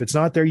 okay, if it's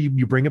not there,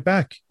 you bring it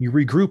back, you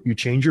regroup, you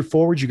change your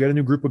forwards, you get a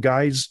new group of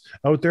guys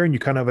out there and you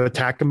kind of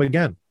attack them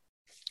again.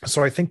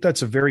 So I think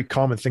that's a very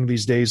common thing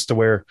these days, to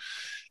where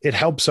it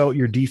helps out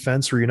your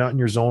defense where you're not in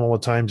your zone all the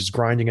time, just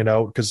grinding it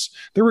out. Because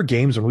there were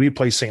games when we'd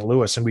play St.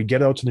 Louis and we'd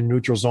get out to the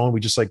neutral zone, we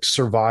just like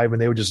survive,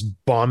 and they would just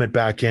bomb it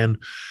back in,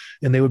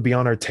 and they would be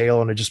on our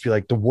tail, and it'd just be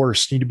like the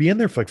worst. You need to be in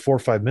there for like 4 or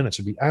 5 minutes.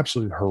 It'd be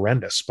absolutely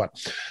horrendous. But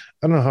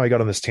I don't know how I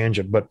got on this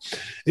tangent, but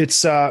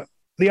it's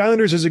the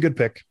Islanders is a good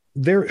pick.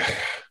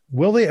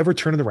 Will they ever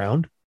turn it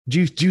around?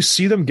 Do you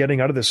see them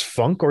getting out of this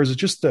funk, or is it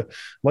just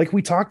like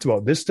we talked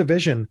about, this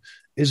division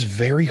is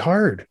very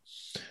hard.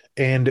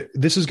 And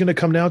this is going to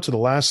come down to the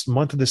last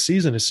month of the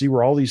season to see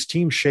where all these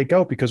teams shake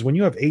out, because when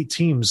you have 8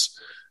 teams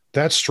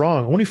that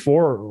strong, only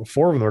four of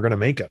them are going to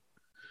make it.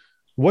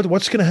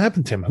 What's going to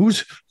happen, Tim?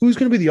 Who's going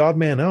to be the odd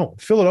man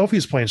out?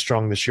 Philadelphia's playing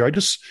strong this year. I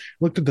just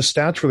looked at the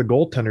stats for the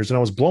goaltenders and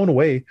I was blown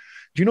away.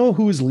 Do you know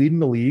who is leading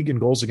the league in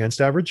goals against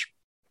average?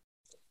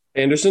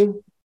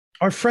 Anderson?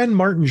 Our friend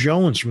Martin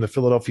Jones from the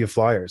Philadelphia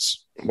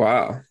Flyers.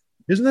 Wow.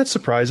 Isn't that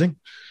surprising?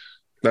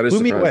 That is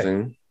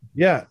surprising.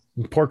 Yeah.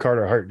 Poor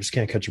Carter Hart just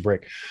can't catch a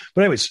break.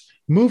 But anyways,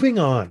 moving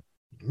on.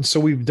 So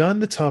we've done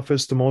the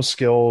toughest, the most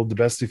skilled, the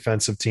best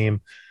defensive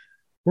team.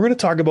 We're going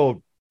to talk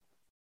about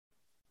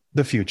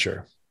the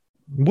future.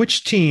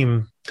 Which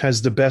team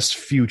has the best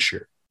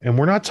future? And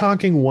we're not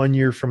talking 1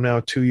 year from now,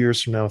 2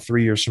 years from now,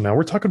 3 years from now.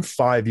 We're talking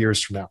 5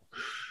 years from now.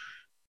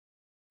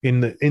 In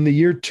the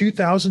year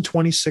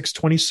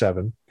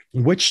 2026-27,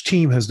 which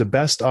team has the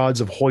best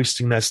odds of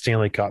hoisting that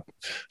Stanley Cup?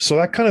 So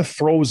that kind of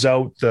throws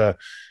out the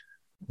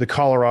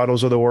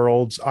Colorados of the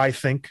world, I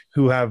think,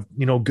 who have,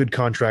 good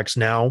contracts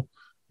now,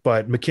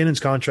 but McKinnon's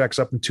contract's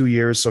up in 2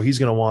 years. So he's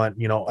going to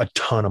want, a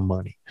ton of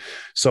money.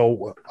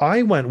 So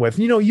I went with,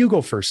 you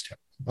go first, Tim.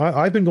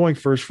 I've been going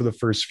first for the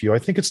first few. I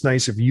think it's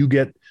nice if you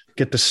get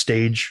the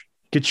stage,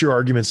 get your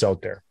arguments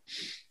out there.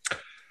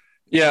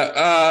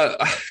 Yeah.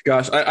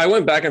 Gosh, I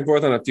went back and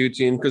forth on a few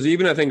teams, because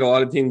even I think a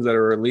lot of teams that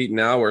are elite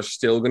now are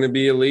still going to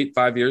be elite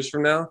 5 years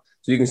from now.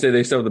 So you can say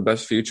they still have the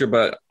best future,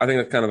 but I think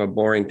that's kind of a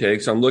boring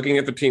take. So I'm looking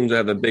at the teams that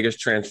have the biggest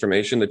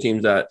transformation, the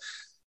teams that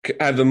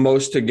have the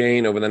most to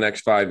gain over the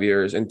next 5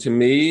 years. And to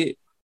me,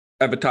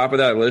 at the top of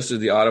that list is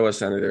the Ottawa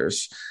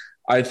Senators.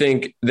 I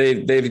think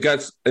they've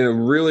got a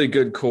really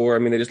good core. I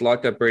mean, they just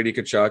locked up Brady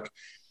Tkachuk.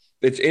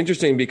 It's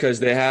interesting because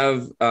they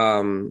have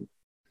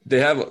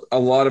a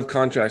lot of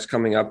contracts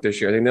coming up this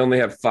year. I think they only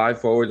have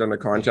 5 forwards under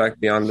contract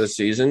beyond this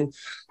season.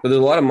 So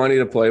there's a lot of money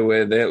to play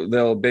with.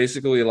 They'll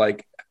basically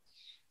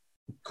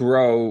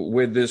grow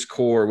with this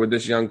core, with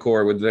this young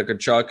core, with the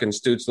Tkachuk and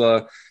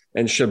Stützle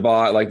and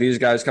Shabbat, like these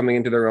guys coming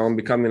into their own,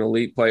 becoming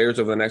elite players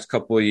over the next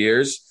couple of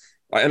years.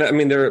 And I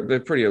mean, they're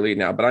pretty elite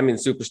now, but I mean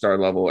superstar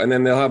level. And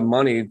then they'll have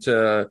money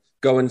to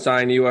go and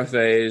sign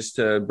UFAs,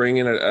 to bring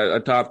in a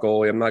top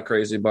goalie. I'm not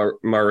crazy about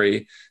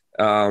Murray.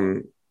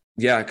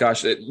 Yeah,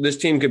 gosh, this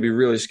team could be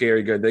really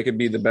scary good. They could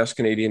be the best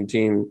Canadian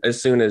team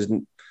as soon as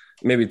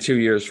maybe 2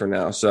 years from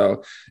now.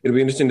 So it'll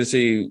be interesting to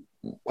see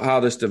how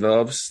this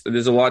develops.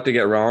 There's a lot to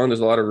get wrong. There's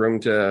a lot of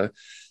room to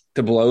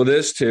blow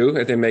this too,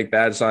 if they make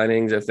bad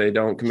signings, if they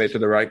don't commit to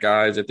the right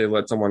guys, if they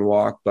let someone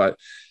walk. But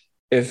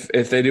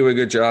if they do a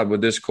good job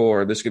with this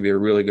core, this could be a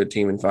really good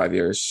team in 5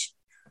 years.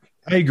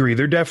 I agree.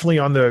 They're definitely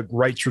on the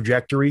right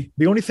trajectory.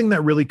 The only thing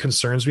that really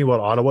concerns me about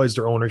Ottawa is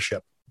their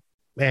ownership.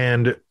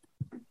 And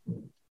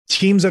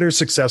teams that are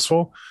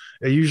successful,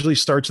 it usually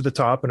starts at the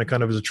top and it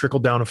kind of is a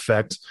trickle-down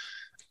effect.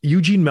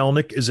 Eugene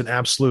Melnyk is an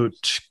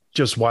absolute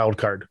just wild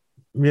card.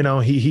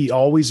 He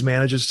always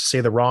manages to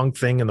say the wrong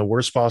thing in the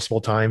worst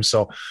possible time.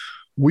 So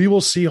we will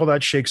see how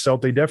that shakes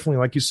out. They definitely,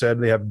 like you said,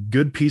 they have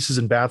good pieces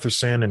in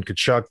Batherson and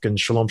Tkachuk and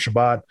Shalom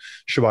Shabbat.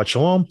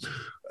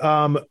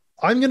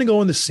 I'm going to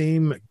go in the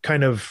same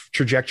kind of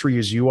trajectory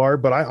as you are,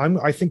 but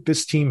I think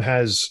this team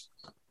has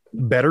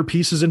better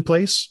pieces in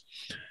place,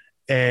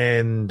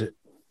 and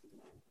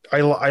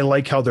I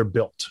like how they're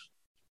built.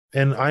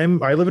 And I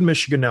live in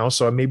Michigan now,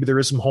 so maybe there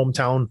is some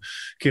hometown,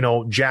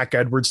 Jack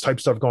Edwards type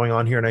stuff going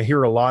on here, and I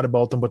hear a lot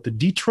about them. But the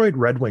Detroit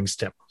Red Wings,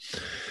 Tim,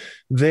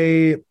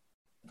 they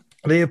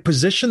have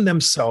positioned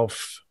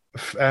themselves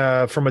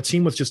from a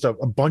team with just a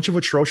bunch of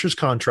atrocious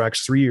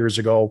contracts 3 years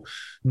ago,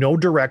 no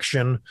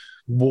direction.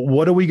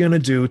 What are we going to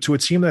do, to a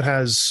team that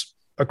has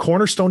a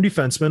cornerstone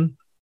defenseman?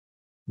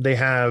 They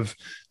have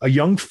a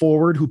young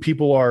forward who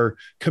people are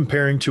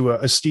comparing to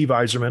a Steve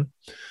Yzerman.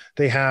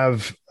 They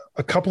have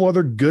a couple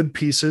other good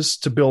pieces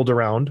to build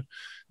around.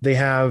 They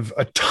have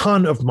a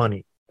ton of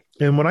money.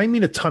 And when I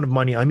mean a ton of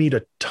money, I mean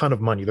a ton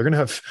of money. They're going to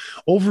have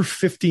over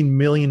 $15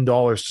 million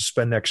to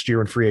spend next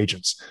year in free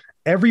agents.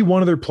 Every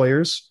one of their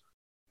players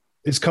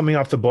is coming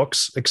off the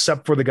books,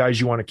 except for the guys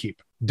you want to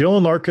keep.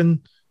 Dylan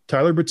Larkin,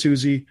 Tyler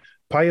Bertuzzi,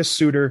 Pius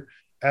Suter,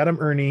 Adam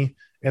Ernie,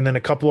 and then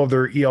a couple of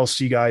their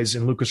ELC guys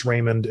in Lucas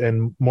Raymond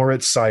and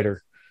Moritz Seider.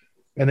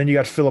 And then you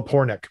got Philip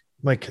Hornick.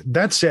 Like,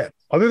 that's it.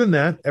 Other than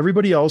that,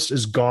 everybody else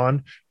is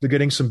gone. They're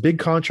getting some big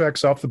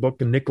contracts off the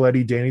book. And Nick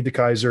Leddy, Danny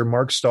DeKeyser,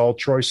 Mark Stahl,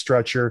 Troy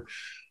Stretcher,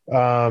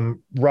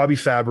 Robbie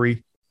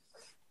Fabry.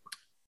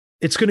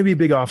 It's going to be a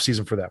big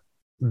offseason for them.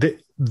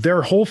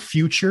 Their whole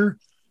future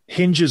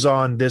hinges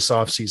on this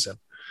offseason.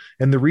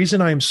 And the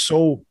reason I'm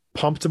so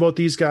pumped about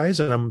these guys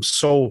and I'm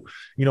so,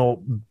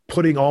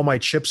 putting all my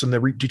chips in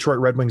the Detroit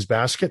Red Wings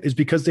basket is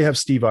because they have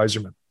Steve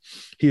Yzerman.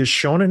 He has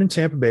shown it in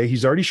Tampa Bay.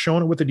 He's already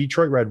shown it with the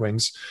Detroit Red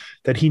Wings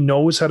that he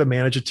knows how to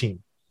manage a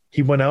team.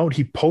 He went out,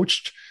 he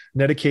poached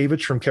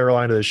Nedeljkovic from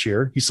Carolina this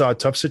year. He saw a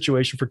tough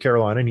situation for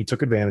Carolina and he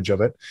took advantage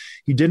of it.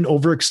 He didn't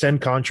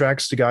overextend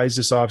contracts to guys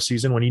this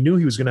offseason when he knew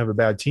he was going to have a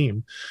bad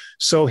team.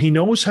 So he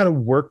knows how to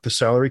work the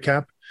salary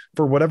cap.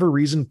 For whatever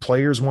reason,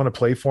 players want to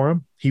play for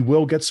him. He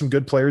will get some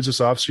good players this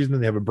offseason.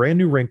 They have a brand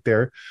new rink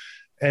there.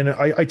 And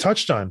I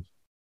touched on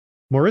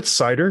Moritz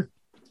Seider.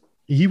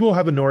 He will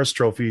have a Norris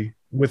Trophy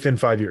within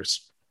 5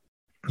 years.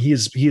 He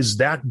is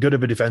that good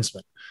of a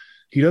defenseman.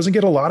 He doesn't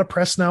get a lot of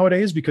press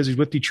nowadays because he's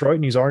with Detroit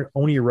and he's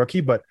only a rookie,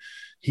 but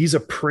he's a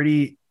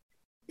pretty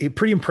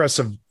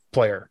impressive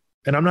player.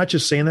 And I'm not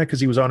just saying that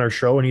because he was on our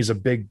show and he's a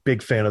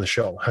big fan of the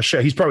show.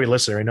 He's probably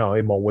listening right now.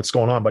 Hey, Mo, what's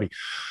going on, buddy?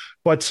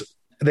 But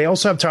they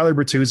also have Tyler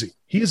Bertuzzi.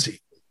 He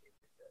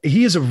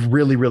is a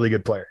really, really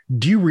good player.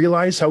 Do you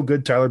realize how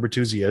good Tyler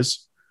Bertuzzi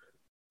is?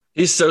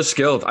 He's so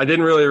skilled. I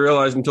didn't really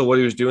realize until what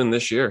he was doing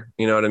this year.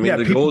 You know what I mean?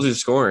 Yeah, goals he's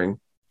scoring.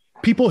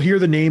 People hear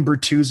the name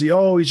Bertuzzi.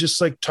 Oh, he's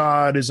just like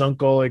Todd, his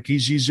uncle. Like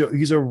he's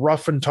a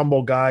rough and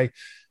tumble guy.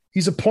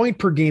 He's a point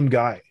per game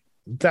guy.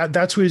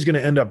 That's what he's going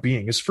to end up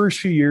being. His first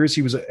few years,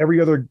 he was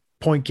every other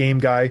point game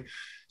guy.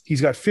 He's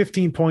got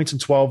 15 points in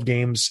 12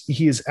 games.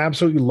 He is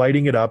absolutely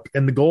lighting it up.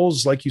 And the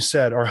goals, like you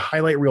said, are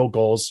highlight reel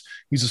goals.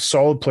 He's a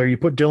solid player. You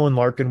put Dylan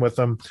Larkin with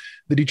him.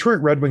 The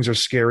Detroit Red Wings are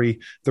scary.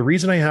 The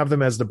reason I have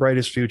them as the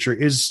brightest future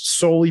is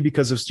solely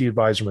because of Steve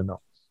Yzerman,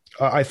 though.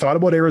 I thought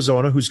about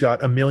Arizona, who's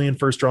got 1 million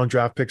first-round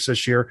draft picks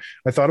this year.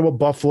 I thought about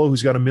Buffalo,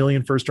 who's got 1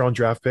 million first-round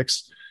draft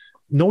picks.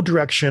 No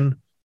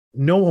direction,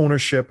 no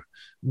ownership.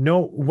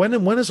 No. When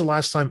is the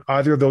last time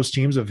either of those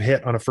teams have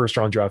hit on a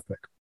first-round draft pick?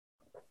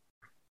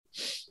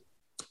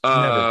 You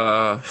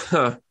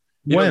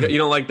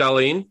don't like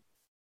Dahlin?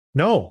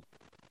 No.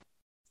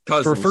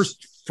 Cousins.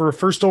 For a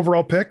first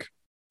overall pick?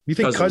 You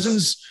think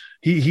Cousins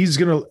he's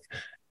gonna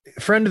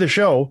friend of the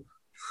show?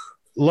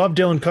 Love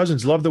Dylan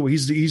Cousins. Love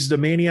he's the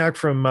maniac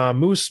from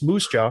Moose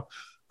Jaw.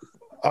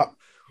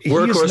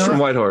 Workhorse from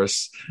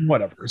Whitehorse.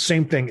 Whatever.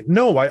 Same thing.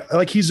 No,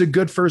 he's a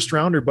good first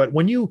rounder, but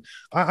when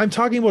I'm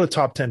talking about a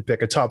top 10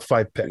 pick, a top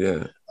 5 pick.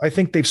 Yeah. I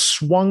think they've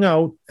swung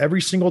out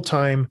every single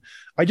time.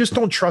 I just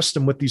don't trust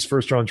them with these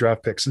first round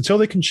draft picks until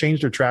they can change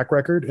their track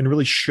record and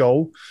really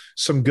show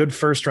some good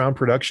first round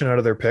production out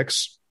of their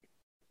picks.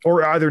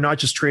 Or either not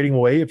just trading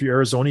away. If you're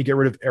Arizona, you get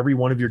rid of every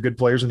one of your good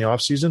players in the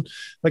offseason.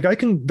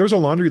 There's a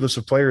laundry list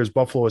of players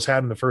Buffalo has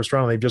had in the first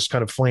round. They've just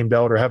kind of flamed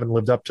out or haven't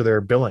lived up to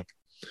their billing.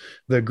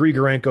 The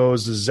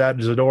Grigorenkos, the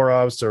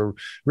Zadorovs, the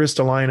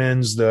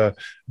Ristolainens, the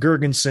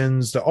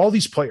Gergensons, all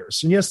these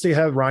players. And yes, they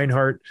have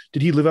Reinhart.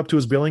 Did he live up to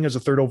his billing as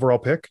a third overall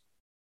pick?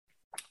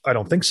 I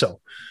don't think so.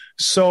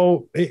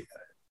 So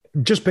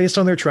just based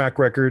on their track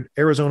record,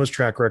 Arizona's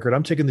track record,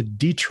 I'm taking the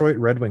Detroit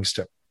Red Wings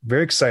tip.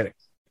 Very exciting.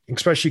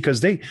 Especially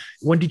because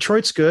when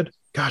Detroit's good,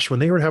 gosh, when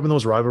they were having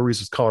those rivalries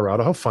with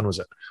Colorado, how fun was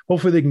it?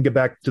 Hopefully they can get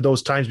back to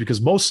those times because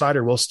Mo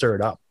Seider will stir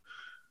it up.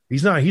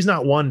 He's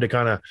not one to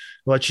kind of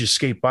let you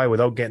skate by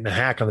without getting a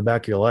hack on the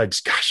back of your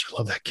legs. Gosh, I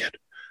love that kid.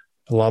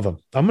 I love him.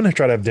 I'm going to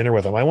try to have dinner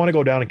with him. I want to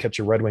go down and catch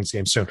a Red Wings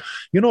game soon.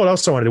 You know what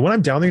else I want to do? When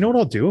I'm down there, you know what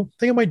I'll do? I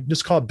think I might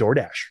just call it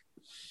DoorDash.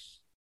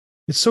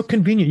 It's so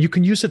convenient. You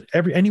can use it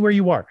anywhere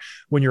you are.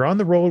 When you're on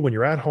the road, when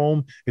you're at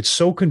home, it's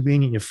so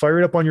convenient. You fire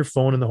it up on your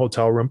phone in the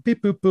hotel room.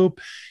 Beep, boop, boop.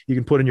 You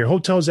can put in your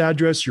hotel's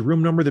address, your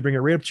room number. They bring it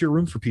right up to your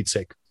room for Pete's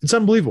sake. It's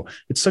unbelievable.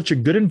 It's such a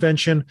good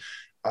invention.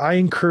 I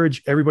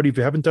encourage everybody, if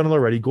you haven't done it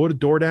already, go to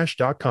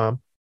DoorDash.com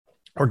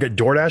or get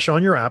DoorDash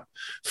on your app,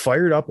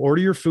 fire it up,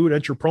 order your food,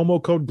 enter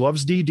promo code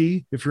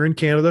GlovesDD if you're in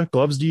Canada,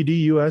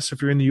 GlovesDD US.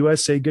 If you're in the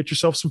USA, get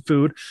yourself some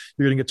food.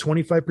 You're going to get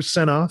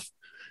 25% off.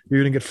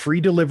 You're going to get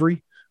free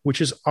delivery,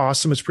 which is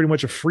awesome. It's pretty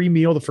much a free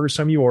meal the first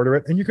time you order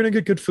it, and you're going to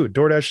get good food.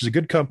 DoorDash is a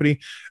good company.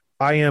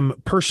 I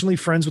am personally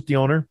friends with the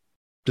owner.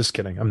 Just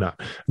kidding. I'm not.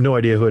 No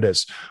idea who it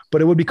is,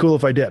 but it would be cool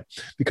if I did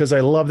because I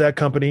love that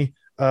company.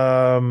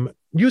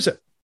 Use it.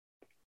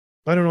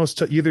 I don't know.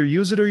 It's either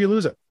use it or you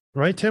lose it.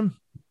 Right, Tim?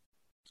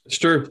 It's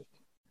true.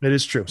 It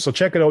is true. So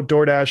check it out,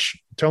 DoorDash.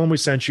 Tell them we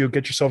sent you.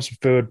 Get yourself some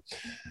food.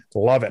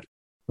 Love it.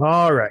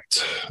 All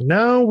right.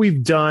 Now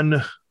we've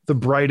done the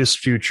brightest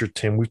future,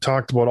 Tim. We've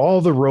talked about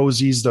all the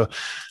rosies,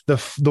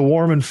 the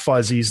warm and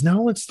fuzzies.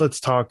 Now let's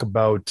talk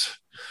about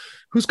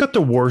who's got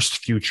the worst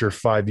future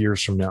 5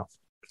 years from now?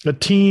 A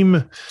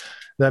team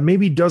that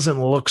maybe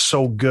doesn't look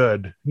so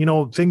good. You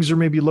know, things are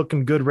maybe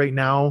looking good right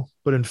now,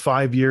 but in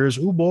 5 years,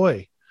 oh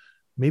boy,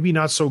 maybe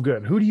not so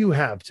good. Who do you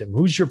have, Tim?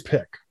 Who's your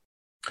pick?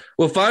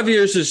 Well, 5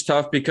 years is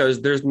tough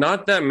because there's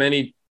not that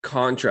many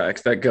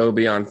contracts that go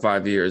beyond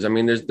 5 years. I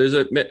mean, there's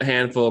a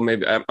handful,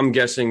 maybe I'm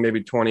guessing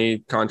maybe 20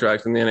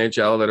 contracts in the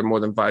NHL that are more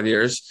than 5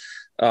 years.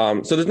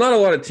 So there's not a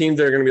lot of teams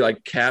that are going to be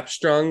like cap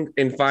strung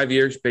in 5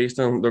 years based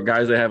on the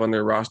guys they have on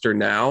their roster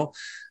now.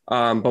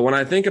 But when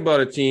I think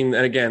about a team,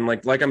 and again,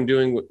 like I'm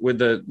doing with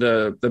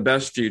the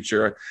best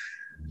future,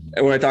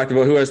 and when I talked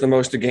about who has the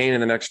most to gain in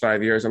the next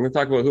 5 years, I'm going to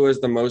talk about who has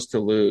the most to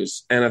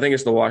lose. And I think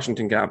it's the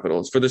Washington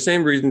Capitals for the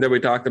same reason that we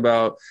talked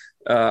about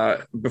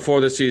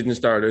before the season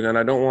started. And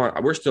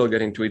we're still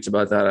getting tweets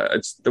about that.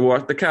 It's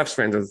the Caps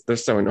fans, they're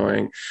so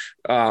annoying.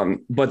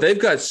 But they've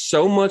got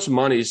so much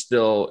money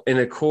still in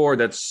a core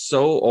that's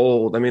so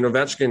old. I mean,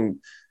 Ovechkin,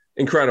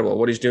 incredible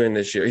what he's doing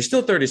this year. He's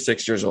still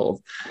 36 years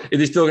old. Is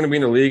he still going to be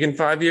in the league in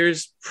 5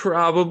 years?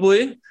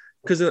 Probably,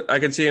 because I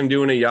could see him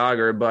doing a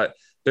Yager, but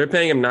they're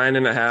paying him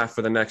 $9.5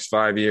 for the next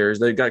 5 years.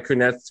 They've got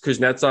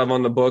Kuznetsov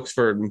on the books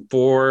for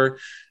 4.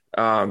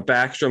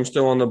 Backstrom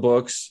still on the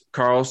books.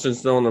 Carlson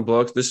still on the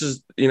books. This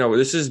is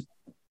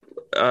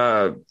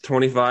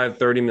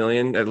 25-30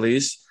 million at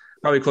least,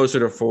 probably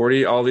closer to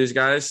 40, all these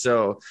guys.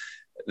 So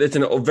it's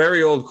a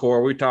very old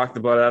core. We talked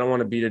about it. I don't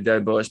want to beat a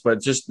dead bush,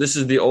 but just this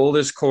is the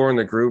oldest core in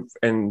the group,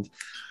 and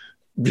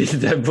beat a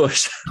dead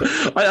bush.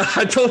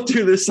 I don't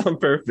do this on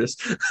purpose.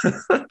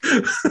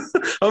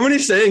 How many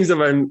sayings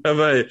have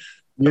I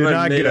You're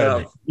not good.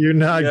 Up? You're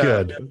not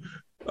good.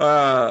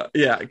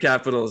 Yeah,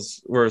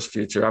 Capitals' worst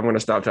future. I'm going to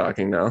stop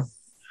talking now.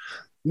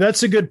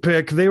 That's a good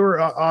pick. They were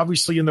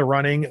obviously in the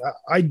running.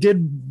 I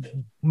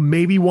did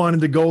maybe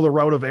wanted to go the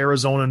route of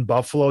Arizona and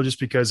Buffalo just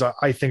because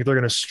I think they're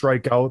going to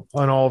strike out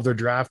on all of their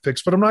draft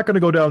picks, but I'm not going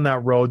to go down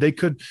that road. They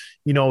could,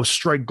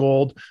 strike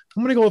gold.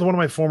 I'm going to go with one of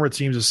my former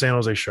teams, the San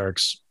Jose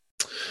Sharks.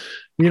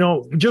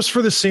 Just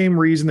for the same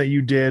reason that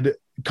you did,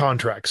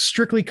 contracts,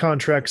 strictly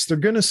contracts. They're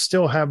going to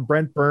still have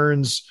Brent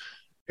Burns,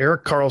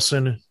 Erik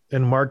Karlsson,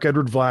 and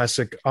Marc-Edouard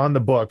Vlasic on the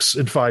books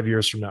in 5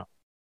 years from now.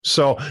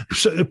 So,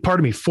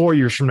 pardon me, 4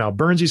 years from now.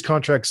 Burnsy's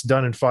contract's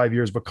done in 5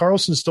 years, but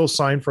Karlsson's still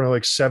signed for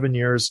like 7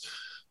 years.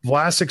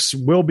 Vlasic's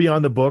will be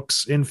on the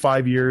books in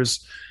 5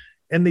 years.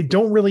 And they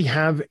don't really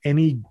have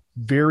any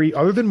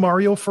other than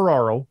Mario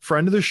Ferraro,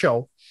 friend of the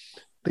show,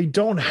 they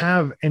don't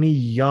have any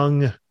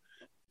young,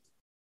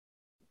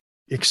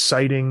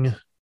 exciting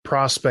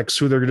prospects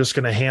who they're just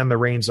going to hand the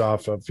reins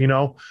off of.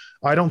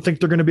 I don't think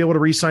they're going to be able to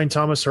re-sign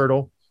Thomas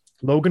Hertl.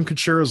 Logan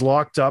Couture is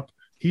locked up.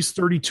 He's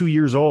 32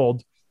 years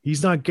old.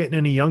 He's not getting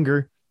any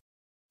younger,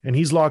 and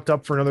he's locked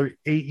up for another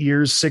 8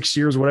 years, 6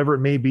 years, whatever it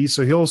may be.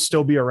 So he'll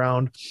still be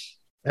around.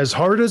 As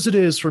hard as it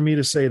is for me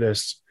to say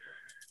this,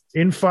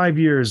 in 5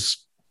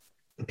 years,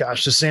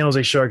 gosh, the San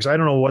Jose Sharks, I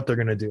don't know what they're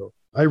going to do.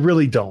 I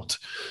really don't.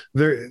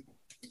 They're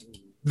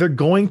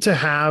going to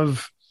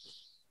have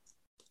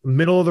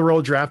middle of the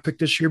road draft pick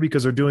this year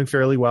because they're doing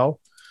fairly well.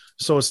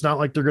 So it's not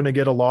like they're going to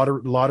get a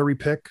lottery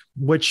pick,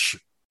 which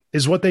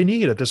is what they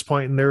need at this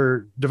point in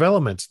their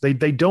development.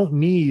 They don't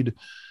need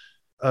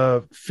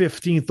a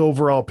 15th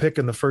overall pick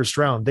in the first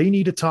round. They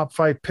need a top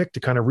 5 pick to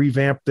kind of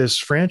revamp this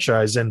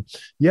franchise. And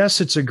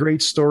yes, it's a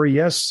great story.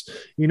 Yes,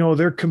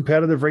 they're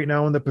competitive right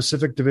now in the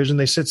Pacific Division.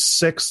 They sit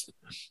 6th,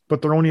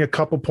 but they're only a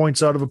couple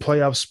points out of a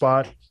playoff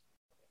spot.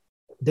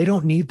 They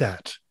don't need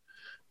that.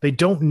 They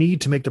don't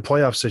need to make the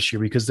playoffs this year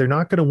because they're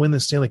not going to win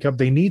the Stanley Cup.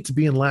 They need to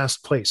be in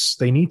last place.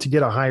 They need to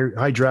get a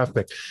high draft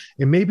pick.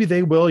 And maybe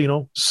they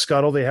will,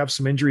 scuttle. They have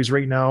some injuries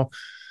right now.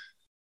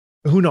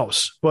 Who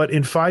knows? But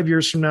in 5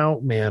 years from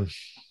now, man,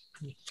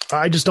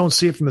 I just don't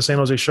see it from the San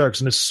Jose Sharks.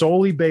 And it's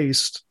solely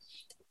based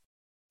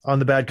on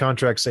the bad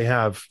contracts they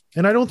have.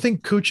 And I don't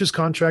think Kuch's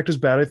contract is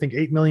bad. I think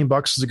 $8 million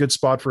is a good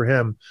spot for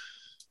him.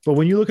 But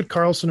when you look at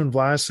Karlsson and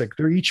Vlasic,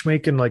 they're each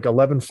making like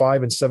 $11.5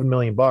 and $7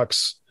 million.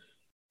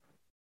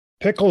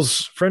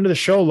 Pickles, friend of the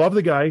show, love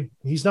the guy.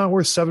 He's not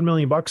worth $7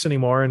 million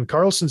anymore. And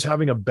Karlsson's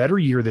having a better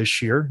year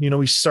this year.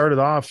 He started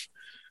off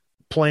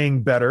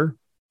playing better.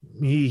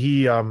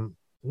 He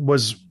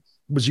was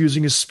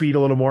using his speed a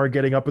little more,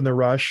 getting up in the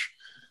rush.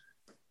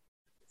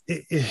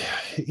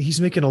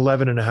 He's making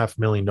 $11.5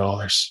 million.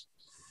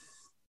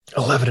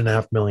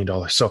 $11.5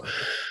 million. So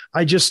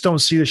I just don't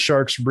see the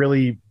Sharks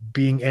really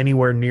being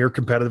anywhere near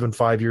competitive in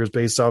 5 years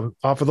based off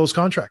of those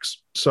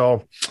contracts.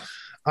 So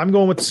I'm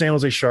going with the San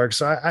Jose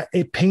Sharks.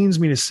 It pains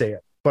me to say it,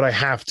 but I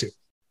have to.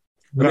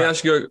 Let me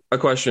ask you a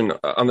question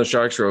on the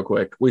Sharks real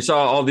quick. We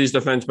saw all these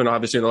defensemen,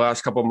 obviously, in the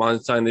last couple of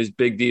months sign these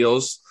big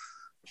deals.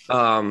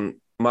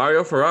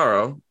 Mario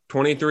Ferraro,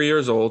 23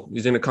 years old.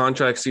 He's in a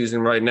contract season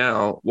right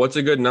now. What's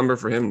a good number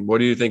for him? What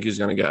do you think he's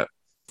going to get?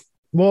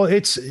 Well,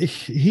 it's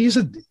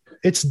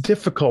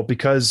difficult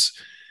because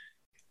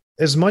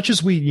as much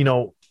as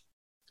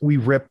we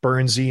rip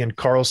Burnsy and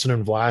Karlsson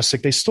and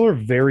Vlasic, they still are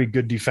very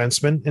good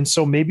defensemen. And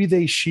so maybe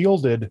they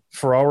shielded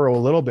Ferraro a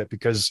little bit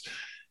because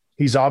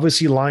he's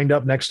obviously lined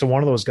up next to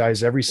one of those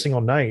guys every single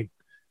night.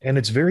 And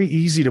it's very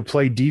easy to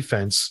play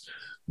defense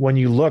when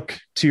you look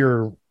to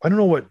your, I don't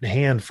know what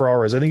hand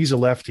Ferraro is. I think he's a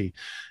lefty.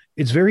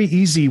 It's very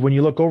easy when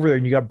you look over there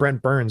and you got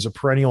Brent Burns, a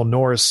perennial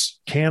Norris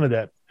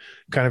candidate,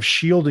 kind of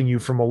shielding you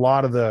from a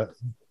lot of the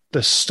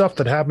stuff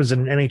that happens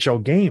in an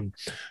NHL game.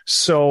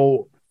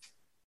 So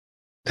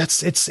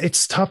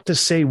it's tough to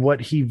say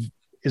what he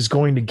is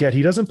going to get.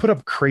 He doesn't put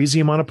up crazy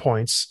amount of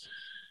points.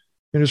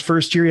 In his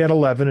first year, he had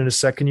 11. In his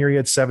second year, he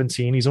had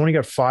 17. He's only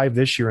got 5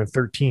 this year and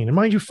 13. And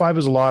mind you, 5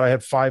 is a lot. I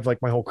had 5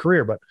 like my whole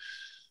career, but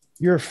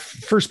you're a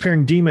first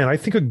pairing D-man. I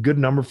think a good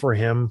number for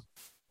him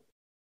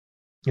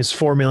is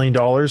 $4 million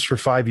for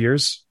 5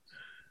 years.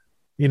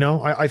 You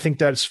know, I think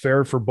that's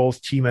fair for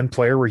both team and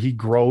player, where he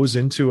grows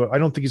into I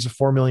don't think he's a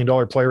 $4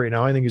 million player right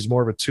now. I think he's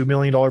more of a $2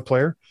 million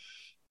player.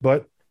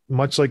 But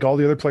much like all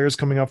the other players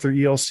coming off their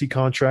ELC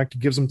contract,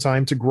 it gives them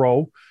time to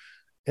grow.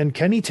 And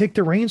can he take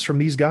the reins from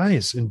these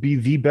guys and be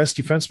the best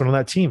defenseman on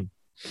that team?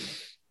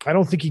 I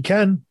don't think he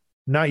can,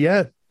 not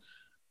yet.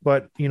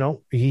 But, you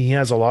know, he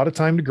has a lot of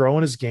time to grow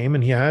in his game,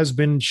 and he has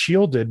been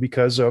shielded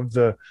because of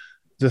the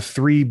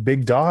 3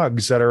 big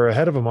dogs that are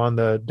ahead of him on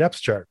the depth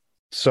chart.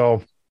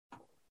 So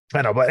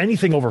I know, but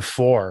anything over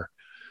 4,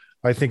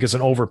 I think, is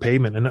an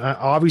overpayment. And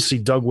obviously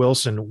Doug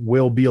Wilson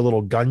will be a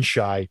little gun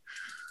shy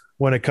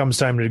when it comes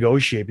time to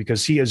negotiate,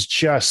 because he has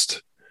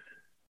just,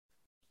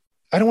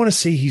 I don't want to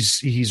say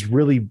he's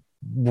really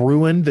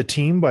ruined the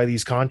team by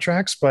these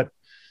contracts, but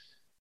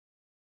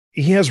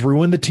he has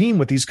ruined the team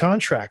with these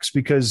contracts,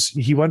 because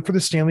he went for the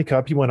Stanley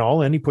Cup. He went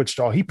all in. He pushed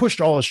all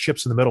his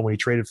chips in the middle when he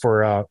traded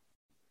for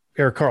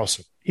Erik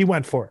Karlsson. He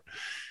went for it,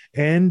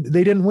 and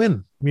they didn't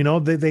win. You know,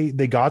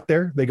 they got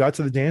there. They got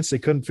to the dance. They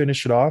couldn't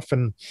finish it off,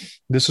 and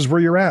this is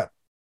where you're at.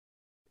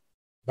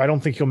 I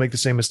don't think he'll make the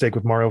same mistake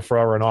with Mario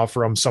Ferraro and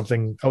offer him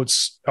something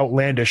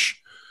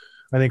outlandish.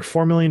 I think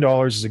 $4 million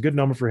is a good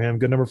number for him,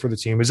 good number for the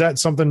team. Is that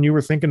something you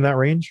were thinking in that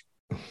range?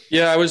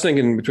 Yeah, I was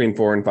thinking between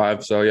 4 and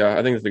 5. So yeah,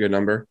 I think it's a good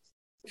number.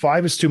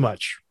 5 is too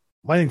much.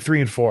 I think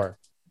 3 and 4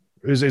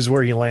 is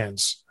where he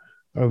lands,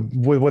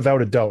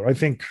 without a doubt. I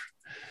think,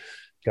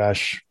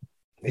 gosh,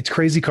 it's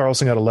crazy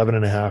Karlsson got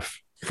 11.5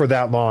 for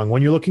that long.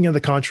 When you're looking at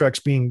the contracts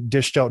being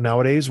dished out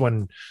nowadays,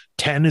 when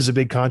 10 is a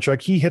big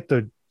contract, he hit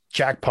the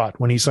jackpot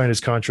when he signed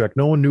his contract.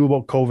 No one knew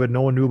about COVID.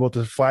 No one knew about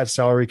the flat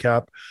salary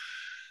cap.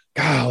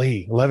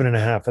 Golly,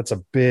 11.5. That's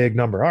a big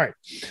number. All right,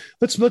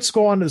 let's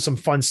go on to some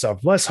fun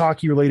stuff. Less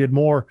hockey related,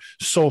 more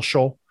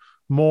social,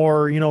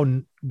 more, you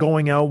know,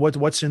 going out.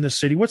 What's in the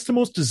city? What's the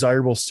most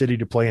desirable city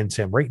to play in,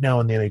 Tim, right now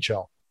in the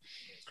NHL?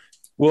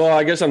 Well,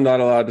 I guess I'm not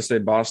allowed to say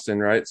Boston,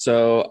 right?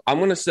 So I'm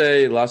going to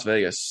say Las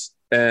Vegas,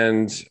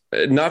 and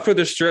not for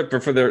the strip,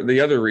 but for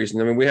the other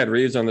reason. I mean, we had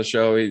Reeves on the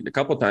show a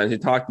couple of times. He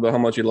talked about how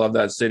much he loved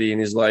that city, and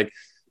he's like,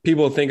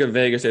 people think of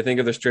Vegas, they think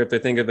of the strip, they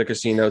think of the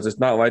casinos. It's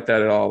not like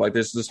that at all. Like,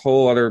 there's this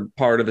whole other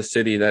part of the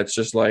city that's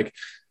just like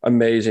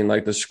amazing,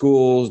 like the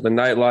schools, the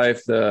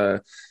nightlife,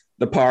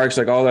 the parks,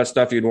 like all that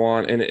stuff you'd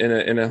want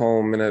in a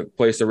home, in a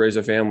place to raise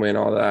a family and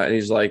all that. And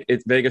he's like,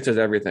 Vegas has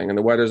everything, and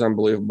the weather's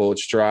unbelievable.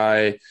 It's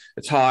dry,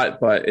 it's hot,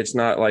 but it's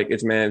not like,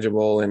 it's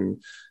manageable, and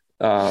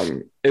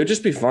it would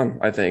just be fun,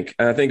 I think.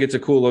 And I think it's a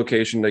cool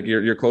location. Like,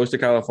 you're close to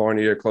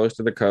California, you're close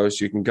to the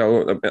coast, you can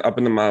go up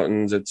in the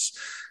mountains.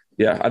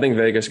 I think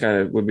Vegas kind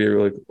of would be a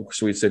really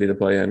sweet city to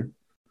play in,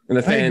 and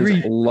the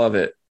fans love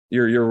it.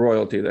 You're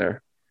royalty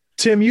there.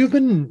 Tim, you've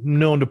been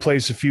known to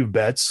place a few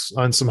bets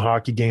on some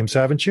hockey games,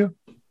 haven't you?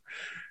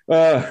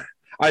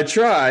 I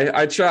try.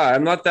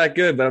 I'm not that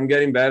good, but I'm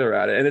getting better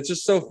at it. And it's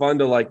just so fun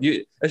to, like,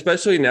 you,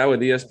 especially now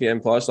with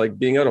ESPN Plus, like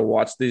being able to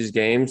watch these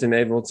games and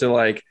able to,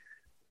 like,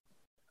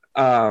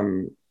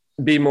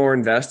 be more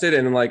invested.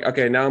 And like,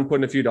 okay, now I'm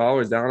putting a few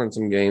dollars down on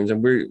some games,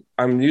 and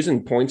I'm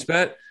using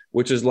PointsBet,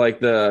 which is like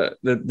the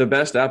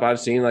best app I've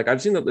seen. Like,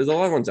 I've seen there's a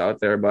lot of ones out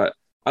there, but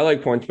I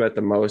like PointsBet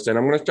the most. And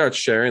I'm going to start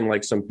sharing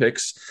like some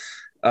picks.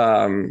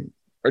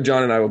 Or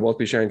John and I will both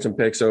be sharing some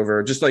picks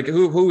over just like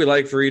who we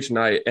like for each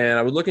night. And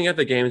I was looking at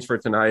the games for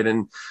tonight,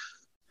 and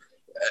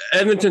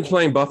Edmonton's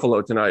playing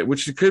Buffalo tonight,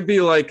 which could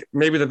be like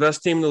maybe the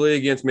best team in the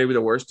league against maybe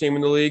the worst team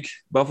in the league.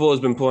 Buffalo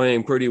has been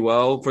playing pretty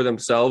well for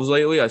themselves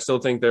lately. I still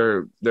think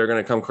they're going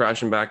to come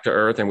crashing back to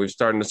earth, and we've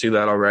started to see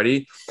that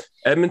already.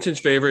 Edmonton's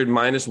favored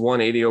minus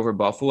 180 over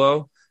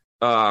Buffalo.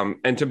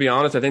 And to be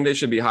honest, I think they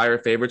should be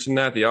higher favorites than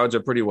that. The odds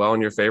are pretty well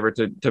in your favor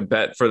to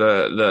bet for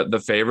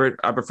the favorite.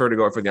 I prefer to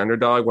go for the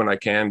underdog when I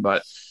can,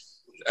 but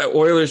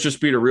Oilers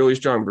just beat a really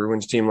strong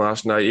Bruins team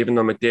last night, even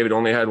though McDavid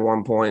only had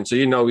 1 point. So,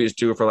 he's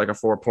due for like a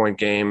 4-point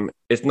game.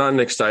 It's not an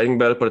exciting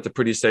bet, but it's a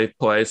pretty safe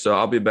play. So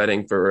I'll be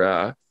betting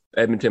for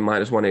Edmonton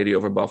minus 180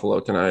 over Buffalo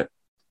tonight.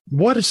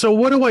 What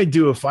do I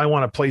do if I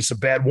want to place a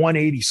bet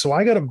 180? So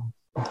I got to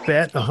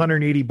bet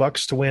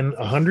 $180 to win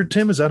 100,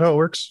 Tim? Is that how it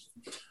works?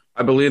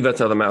 I believe that's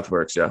how the math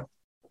works, yeah.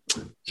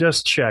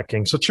 Just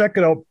checking. So check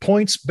it out,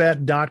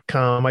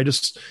 pointsbet.com.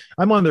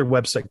 I'm on their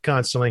website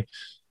constantly.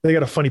 They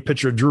got a funny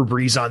picture of Drew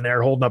Brees on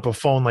there holding up a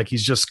phone like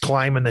he's just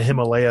climbing the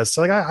Himalayas.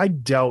 Like, I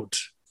doubt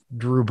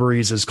Drew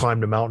Brees has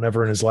climbed a mountain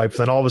ever in his life.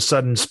 Then all of a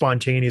sudden,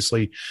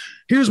 spontaneously,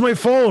 here's my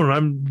phone.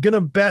 I'm going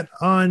to bet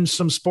on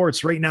some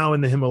sports right now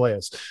in the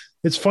Himalayas.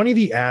 It's funny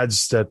the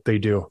ads that they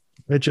do.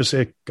 I just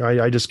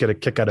get a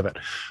kick out of it.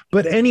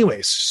 But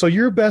anyways, so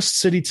your best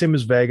city, Tim,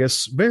 is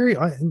Vegas.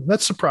 That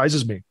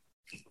surprises me.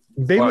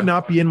 They Why? would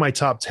not be in my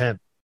top 10.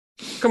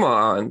 Come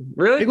on,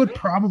 really? They would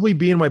probably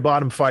be in my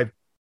bottom 5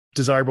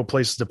 desirable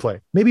places to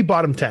play. Maybe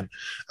bottom 10.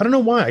 I don't know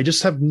why. I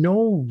just have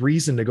no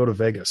reason to go to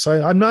Vegas.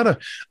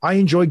 I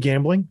enjoy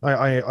gambling.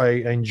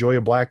 I enjoy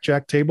a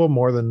blackjack table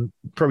more than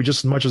probably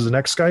just as much as the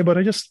next guy, but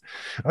I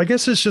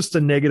guess it's just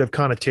a negative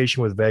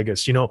connotation with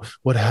Vegas. You know,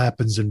 what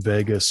happens in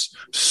Vegas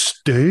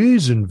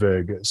stays in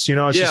Vegas. You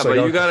know, it's just but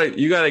like,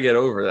 you gotta get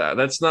over that.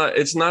 It's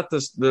not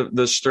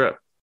the strip.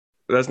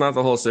 That's not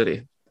the whole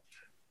city.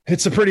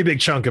 it's a pretty big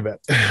chunk of it.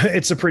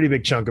 It's a pretty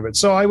big chunk of it.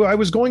 So I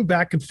was going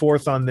back and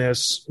forth on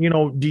this. You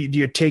know, do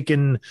you take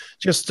in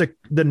just the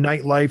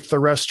nightlife, the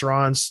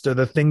restaurants,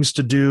 the things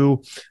to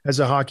do as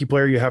a hockey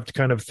player? You have to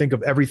kind of think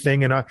of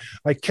everything. And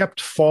I kept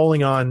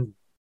falling on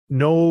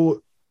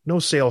no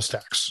sales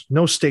tax,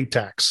 no state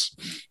tax.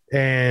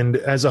 And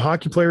as a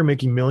hockey player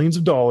making millions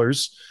of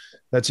dollars,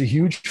 that's a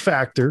huge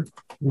factor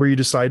where you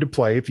decide to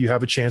play if you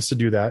have a chance to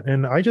do that.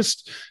 And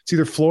it's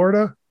either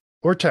Florida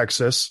or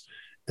Texas.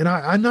 And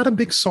I'm not a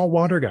big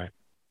saltwater guy.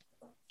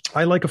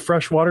 I like a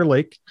freshwater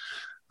lake.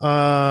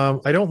 I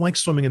don't like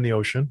swimming in the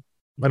ocean.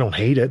 I don't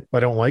hate it. I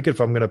don't like it.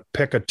 If I'm going to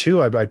pick a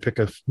two, I'd pick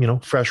a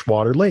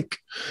freshwater lake.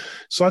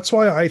 So that's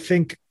why I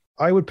think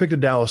I would pick the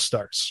Dallas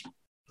Stars,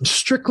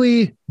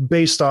 strictly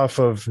based off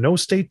of no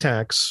state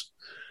tax.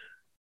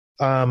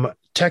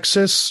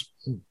 Texas,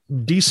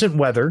 decent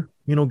weather.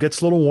 You know,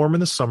 gets a little warm in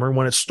the summer.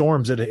 When it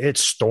storms, it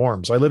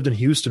storms. I lived in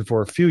Houston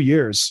for a few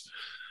years.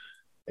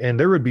 And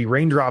there would be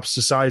raindrops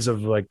the size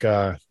of like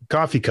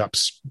coffee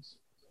cups,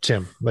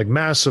 Tim, like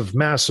massive,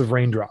 massive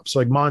raindrops,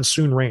 like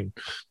monsoon rain.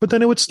 But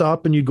then it would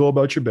stop and you go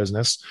about your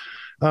business.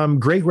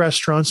 Great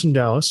restaurants in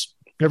Dallas.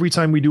 Every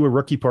time we do a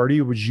rookie party,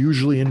 it was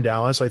usually in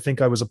Dallas. I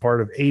think I was a part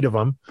of 8 of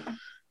them.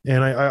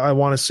 And I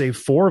want to say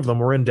 4 of them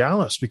were in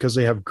Dallas because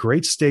they have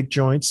great steak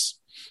joints,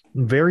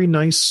 very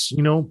nice,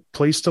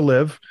 place to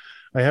live.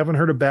 I haven't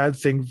heard a bad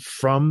thing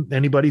from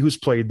anybody who's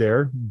played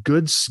there.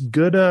 Good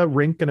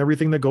rink and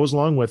everything that goes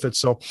along with it.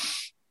 So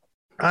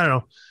I don't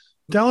know.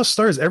 Dallas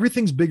Stars,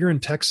 everything's bigger in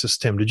Texas,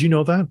 Tim. Did you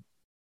know that?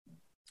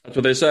 That's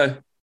what they say.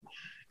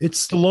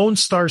 It's the Lone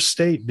Star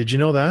State. Did you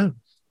know that?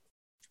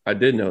 I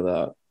did know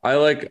that. I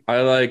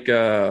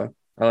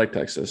like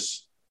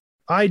Texas.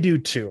 I do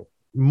too.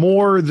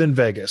 More than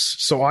Vegas.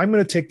 So I'm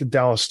going to take the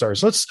Dallas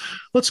Stars.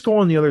 Let's go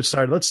on the other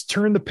side. Let's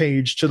turn the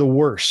page to the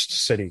worst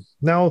city.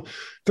 Now,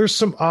 there's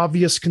some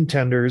obvious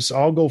contenders.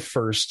 I'll go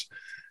first.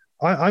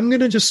 I'm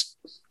going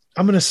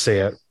to say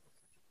it.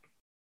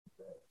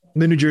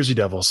 The New Jersey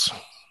Devils.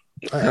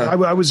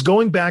 I was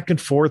going back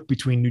and forth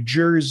between New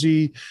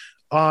Jersey,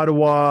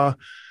 Ottawa.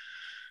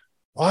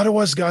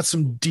 Ottawa's got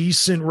some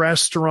decent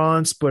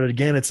restaurants, but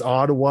again, it's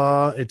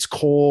Ottawa. It's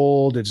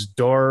cold. It's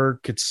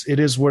dark. It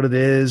is what it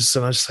is.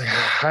 And I was just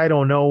like, I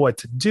don't know what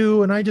to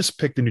do. And I just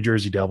picked the New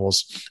Jersey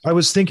Devils. I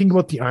was thinking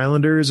about the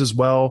Islanders as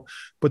well,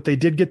 but they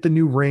did get the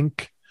new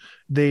rink.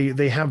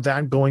 They have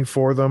that going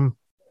for them.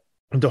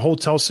 The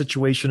hotel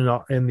situation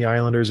in the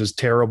Islanders is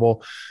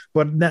terrible,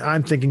 but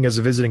I'm thinking as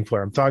a visiting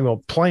player, I'm talking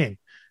about playing.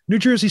 New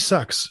Jersey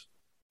sucks.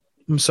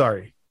 I'm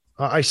sorry.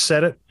 I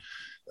said it.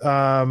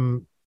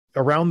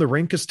 Around the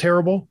rink is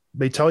terrible.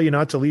 They tell you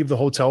not to leave the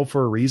hotel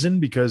for a reason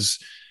because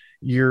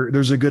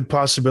there's a good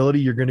possibility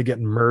you're going to get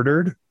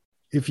murdered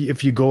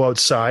if you go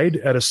outside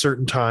at a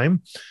certain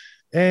time.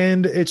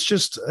 And it's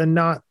just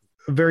not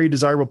a very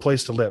desirable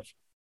place to live.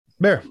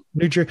 There,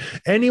 New Jersey.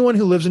 Anyone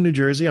who lives in New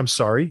Jersey, I'm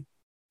sorry,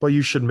 but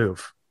you should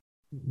move.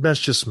 That's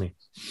just me.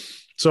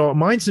 So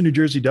mine's the New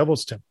Jersey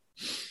Devils, Tim.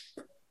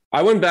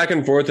 I went back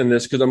and forth in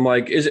this because I'm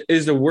like,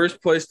 is the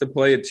worst place to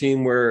play a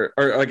team or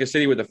like a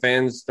city where the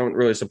fans don't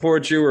really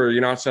support you or you're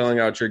not selling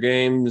out your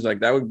games? Like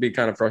that would be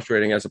kind of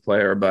frustrating as a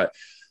player. But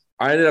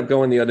I ended up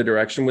going the other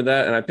direction with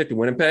that, and I picked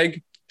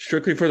Winnipeg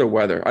strictly for the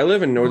weather. I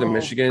live in northern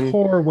Michigan.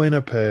 Poor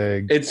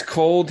Winnipeg. It's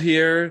cold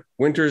here.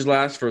 Winters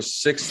last for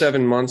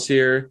 6-7 months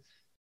here.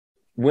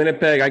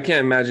 Winnipeg, I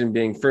can't imagine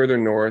being further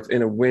north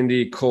in a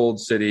windy, cold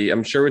city.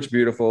 I'm sure it's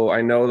beautiful.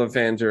 I know the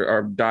fans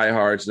are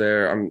diehards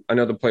there. I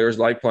know the players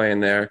like playing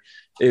there.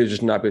 It would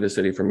just not be the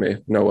city for me.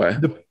 No way.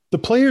 The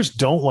players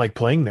don't like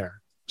playing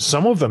there.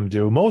 Some of them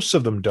do. Most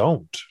of them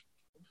don't.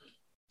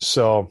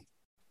 So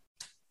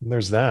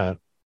there's that.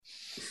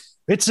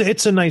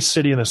 It's a nice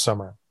city in the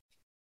summer.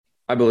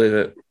 I believe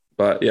it.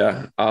 But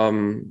yeah,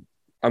 I'm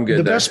good.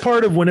 The best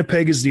part of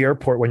Winnipeg is the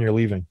airport when you're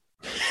leaving.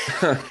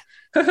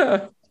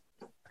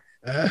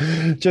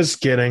 Just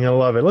kidding. I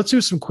love it. Let's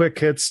do some quick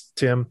hits,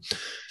 Tim.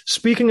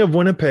 Speaking of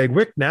Winnipeg,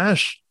 Rick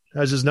Nash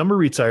has his number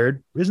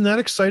retired. Isn't that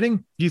exciting?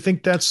 Do you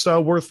think that's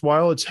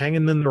worthwhile? It's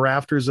hanging in the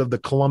rafters of the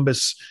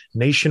Columbus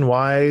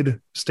Nationwide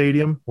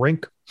Stadium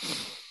rink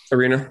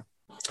arena.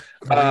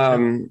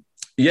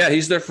 Yeah,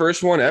 he's their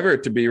first one ever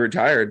to be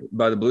retired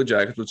by the Blue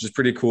Jackets, which is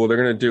pretty cool. They're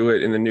going to do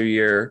it in the new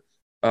year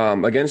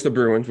against the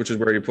Bruins, which is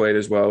where he played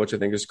as well, which I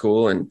think is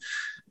cool. And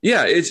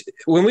yeah, it's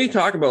when we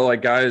talk about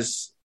like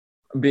guys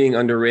being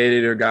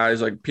underrated or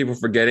guys like people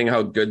forgetting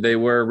how good they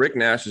were, Rick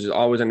Nash is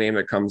always a name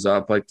that comes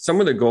up. Like some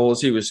of the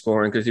goals he was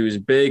scoring because he was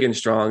big and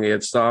strong. He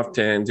had soft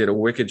hands. He had a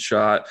wicked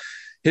shot.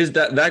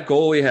 That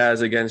goal he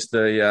has against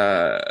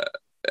the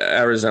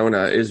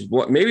Arizona is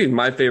what maybe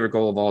my favorite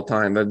goal of all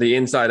time. The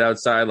inside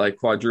outside like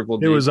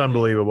quadruple. It was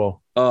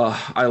unbelievable.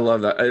 I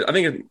love that. I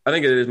think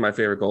it is my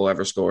favorite goal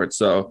ever scored.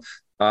 So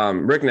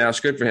Rick Nash,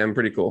 good for him.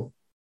 Pretty cool.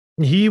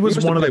 He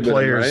was one of the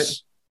players. Him, right?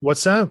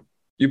 What's that?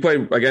 You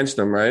played against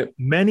him, right?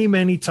 Many,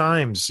 many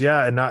times.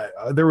 Yeah.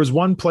 And there was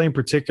one play in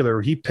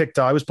particular.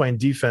 I was playing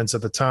defense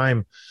at the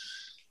time.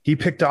 He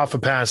picked off a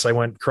pass. I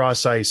went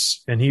cross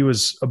ice and he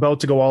was about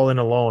to go all in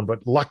alone,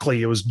 but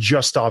luckily it was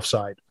just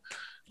offside.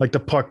 Like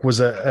the puck was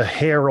a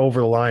hair over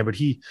the line, but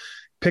he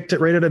picked it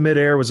right out of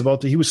midair,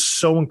 he was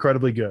so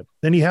incredibly good.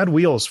 And he had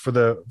wheels for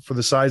the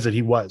size that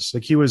he was.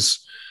 Like he was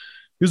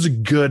a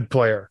good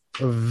player,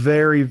 a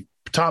very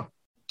top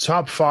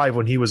 5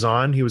 when he was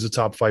on. He was a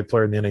top 5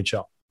 player in the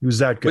NHL. He was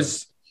that good.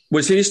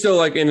 Was he still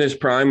like in his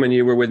prime when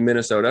you were with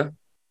Minnesota?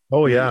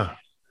 Oh yeah.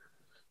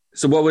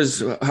 So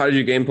how did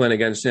you game plan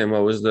against him?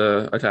 What was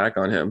the attack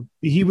on him?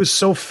 He was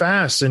so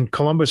fast and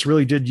Columbus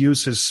really did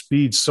use his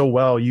speed so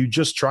well. You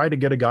just try to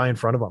get a guy in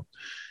front of him.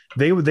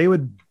 They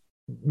would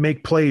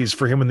make plays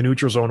for him in the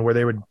neutral zone where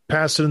they would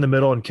pass it in the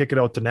middle and kick it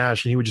out to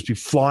Nash and he would just be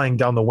flying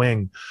down the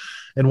wing.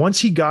 And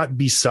once he got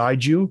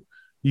beside you,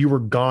 you were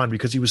gone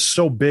because he was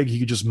so big. He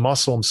could just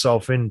muscle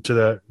himself into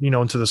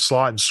the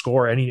slot and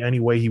score any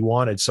way he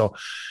wanted. So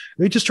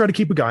they just try to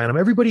keep a guy on him.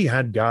 Everybody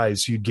had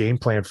guys you'd game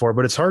plan for,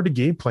 but it's hard to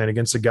game plan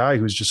against a guy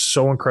who's just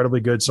so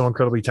incredibly good, so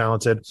incredibly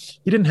talented.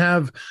 He didn't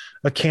have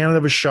a cannon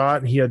of a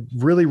shot. And he had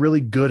really,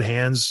 really good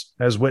hands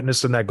as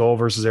witnessed in that goal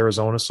versus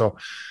Arizona. So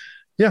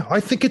yeah, I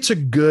think it's a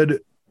good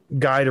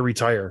guy to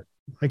retire.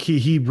 Like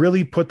he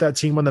really put that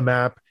team on the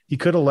map. He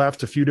could have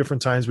left a few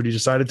different times, but he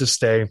decided to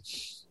stay.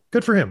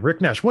 Good for him.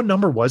 Rick Nash. What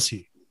number was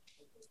he?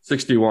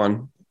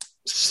 61.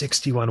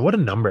 61. What a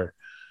number.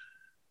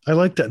 I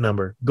like that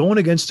number. Going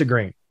against the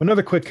grain.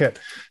 Another quick hit.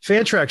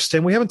 Fantrax,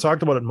 Tim, we haven't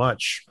talked about it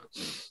much.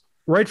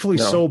 Rightfully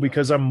so,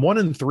 because I'm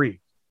 1-3.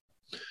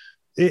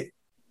 I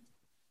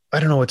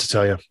don't know what to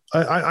tell you.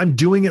 I'm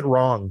doing it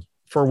wrong.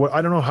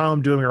 I don't know how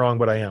I'm doing it wrong,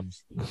 but I am.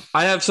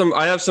 I have some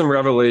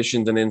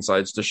revelations and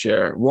insights to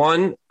share.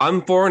 One,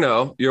 I'm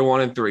 4-0, you're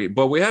 1-3,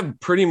 but we have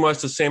pretty much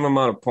the same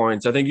amount of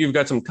points. I think you've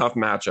got some tough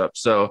matchups.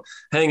 So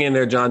hang in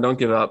there, John. Don't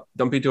give up.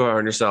 Don't be too hard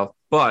on yourself.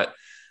 But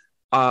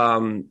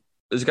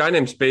this guy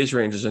named Space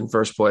Rangers in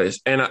first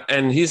place,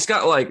 and he's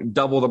got like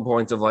double the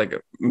points of like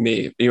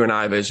me, you and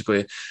I,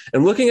 basically.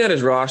 And looking at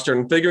his roster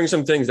and figuring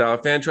some things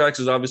out, Fantrax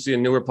is obviously a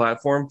newer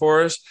platform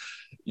for us.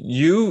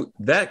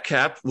 That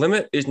cap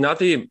limit is not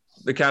the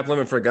cap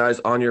limit for guys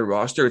on your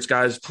roster. It's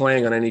guys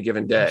playing on any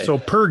given day. So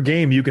per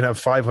game, you can have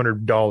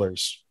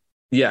 $500.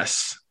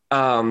 Yes.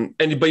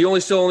 But you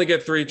still only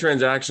get 3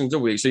 transactions a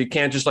week. So you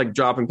can't just like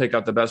drop and pick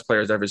up the best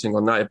players every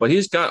single night, but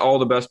he's got all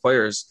the best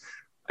players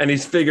and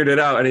he's figured it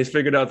out and he's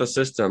figured out the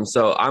system.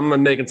 So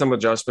I'm making some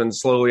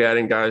adjustments, slowly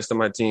adding guys to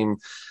my team.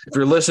 If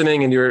you're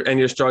listening and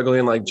you're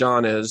struggling like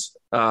John is,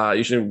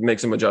 you should make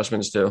some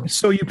adjustments too.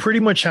 So you pretty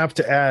much have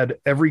to add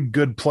every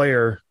good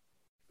player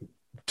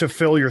to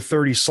fill your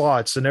 30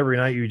 slots, and every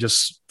night you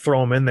just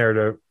throw them in there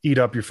to eat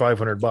up your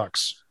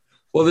 $500.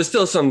 Well,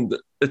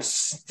 it's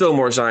still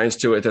more science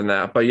to it than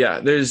that. But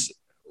yeah,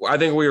 I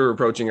think we were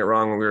approaching it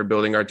wrong when we were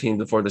building our team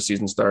before the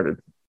season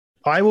started.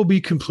 I will be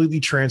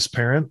completely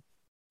transparent.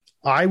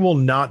 I will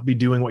not be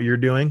doing what you're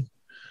doing.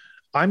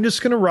 I'm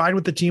just going to ride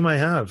with the team I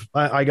have.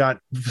 I got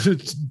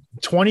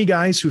 20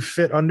 guys who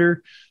fit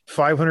under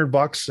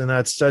 $500, and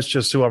that's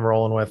just who I'm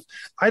rolling with.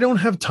 I don't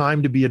have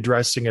time to be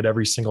addressing it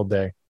every single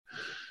day.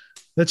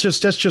 That's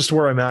just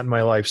where I'm at in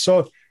my life.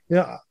 So,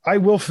 I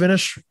will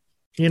finish,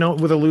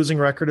 with a losing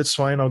record. It's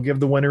fine. I'll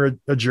give the winner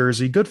a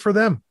jersey. Good for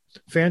them.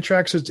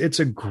 Fantrax, it's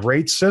a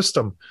great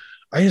system.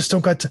 I just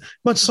don't got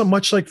so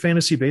much like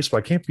fantasy baseball.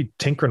 I can't be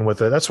tinkering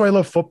with it. That's why I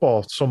love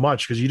football so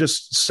much, because you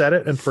just set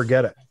it and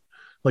forget it.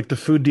 Like the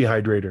food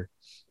dehydrator,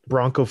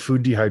 Bronco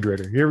food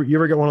dehydrator. You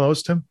ever get one of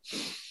those, Tim?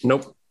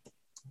 Nope.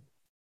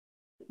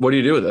 What do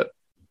you do with it?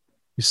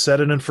 You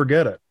set it and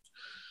forget it.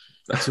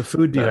 It's a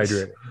food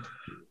dehydrator.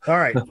 All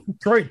right.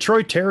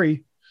 Troy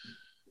Terry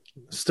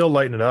still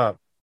lighting it up.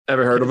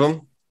 Ever heard of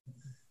him?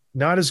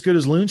 Not as good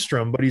as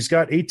Lundstrom, but he's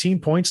got 18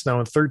 points now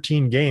in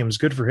 13 games.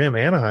 Good for him.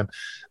 Anaheim.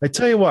 I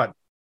tell you what,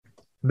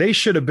 they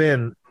should have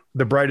been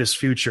the brightest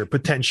future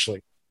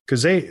potentially,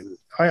 because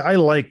I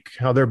like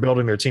how they're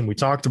building their team. We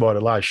talked about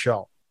it last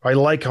show. I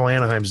like how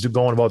Anaheim's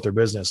going about their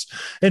business.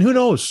 And who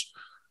knows,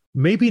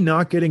 maybe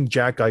not getting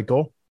Jack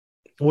Eichel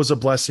was a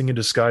blessing in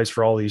disguise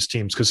for all these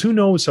teams, because who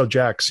knows how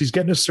he's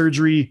getting a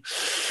surgery,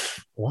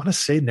 I want to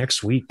say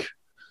next week.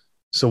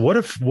 So what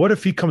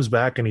if he comes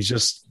back and he's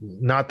just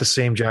not the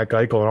same Jack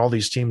Eichel, and all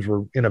these teams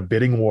were in a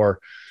bidding war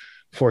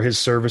for his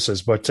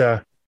services? But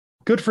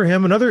good for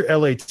him. Another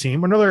LA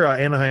team, another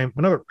Anaheim,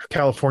 another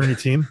California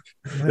team.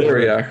 There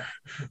we are.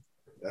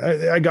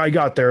 I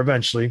got there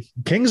eventually.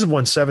 Kings have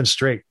won 7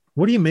 straight.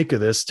 What do you make of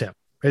this, Tim?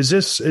 Is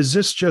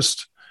this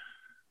just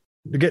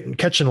they're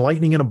catching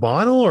lightning in a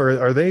bottle, or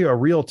are they a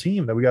real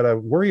team that we got to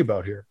worry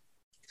about here?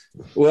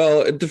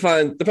 Well, it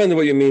depends on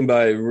what you mean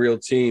by real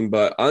team,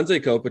 but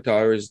Anze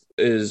Kopitar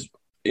is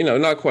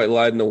not quite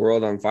lighting the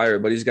world on fire,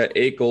 but he's got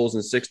 8 goals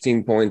and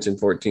 16 points in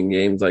 14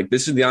 games. Like,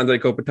 this is the Anze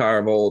Kopitar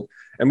of old.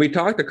 And we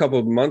talked a couple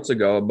of months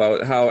ago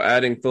about how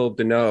adding Philip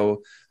Deneau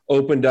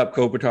opened up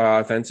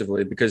Kopitar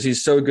offensively because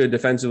he's so good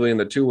defensively in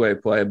the two-way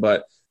play.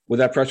 But with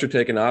that pressure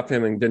taken off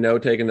him and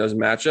Deneau taking those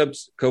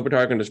matchups,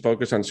 Kopitar can just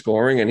focus on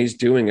scoring, and he's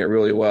doing it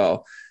really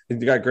well.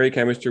 He's got great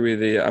chemistry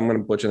with I'm going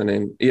to butcher the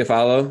name,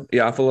 Iafallo.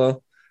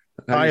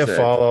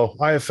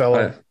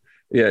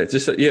 Yeah, it's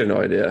just, you have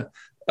no idea.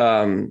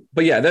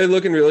 But yeah, they're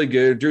looking really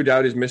good. Drew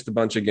Doughty's missed a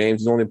bunch of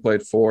games. He's only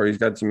played 4. He's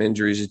got some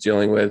injuries he's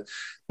dealing with,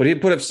 but he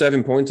put up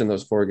 7 points in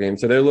those 4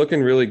 games. So they're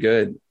looking really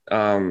good.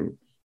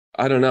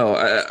 I don't know.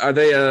 Are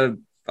they a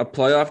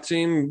playoff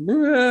team?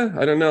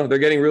 I don't know. They're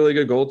getting really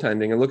good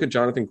goaltending. And look at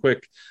Jonathan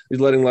Quick. He's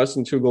letting less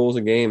than 2 goals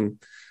a game.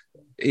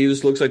 He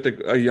just looks like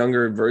a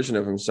younger version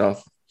of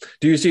himself.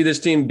 Do you see this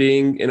team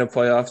being in a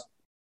playoff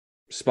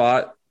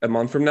spot a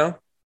month from now?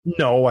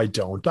 No, I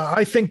don't.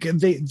 I think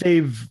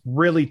they've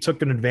really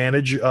taken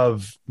advantage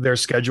of their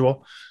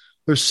schedule.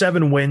 Their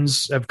 7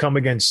 wins have come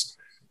against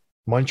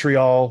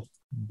Montreal,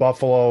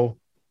 Buffalo.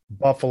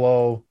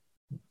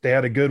 They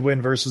had a good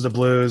win versus the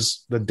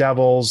Blues, the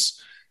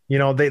Devils.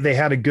 They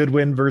had a good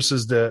win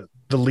versus the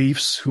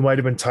Leafs, who might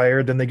have been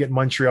tired. Then they get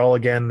Montreal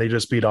again. They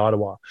just beat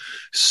Ottawa.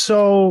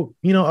 So,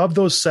 of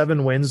those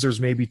 7 wins, there's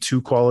maybe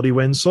 2 quality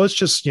wins. So let's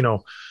just,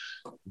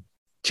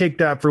 take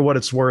that for what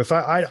it's worth.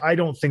 I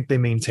don't think they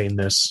maintain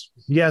this.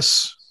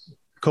 Yes,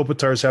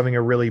 Kopitar is having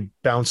a really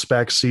bounce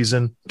back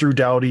season. Drew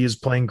Doughty is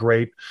playing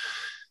great.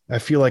 I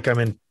feel like I'm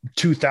in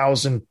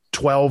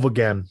 2012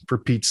 again, for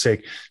Pete's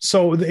sake.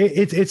 So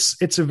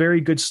it's a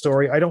very good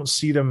story. I don't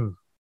see them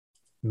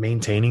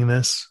maintaining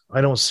this.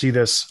 I don't see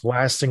this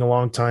lasting a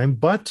long time.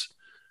 But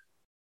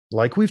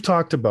like we've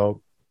talked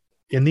about,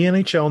 in the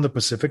NHL in the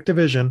Pacific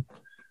Division,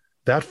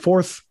 that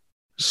 4th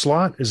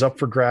slot is up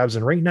for grabs.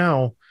 And right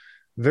now,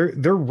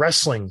 they're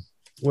wrestling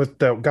with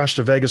the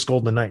Vegas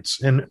Golden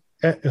Knights. And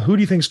who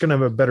do you think is going to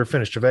have a better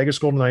finish, the Vegas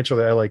Golden Knights or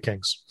the LA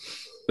Kings?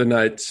 The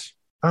Knights.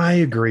 I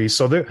agree.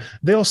 So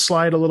they'll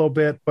slide a little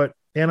bit, but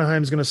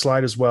Anaheim's going to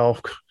slide as well.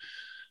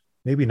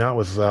 Maybe not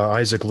with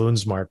Isaac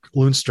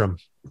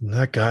Lundstrom.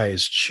 That guy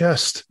is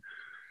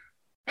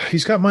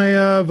he's got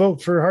my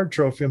vote for Hart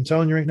Trophy. I'm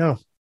telling you right now,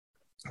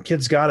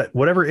 kid's got it.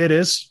 Whatever it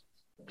is,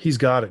 he's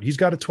got it. He's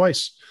got it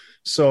twice.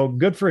 So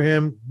good for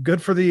him.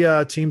 Good for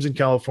the teams in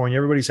California.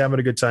 Everybody's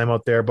having a good time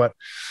out there, but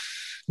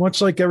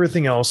much like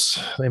everything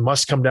else, they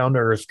must come down to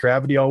earth.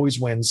 Gravity always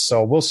wins.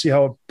 So we'll see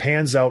how it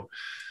pans out.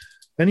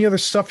 Any other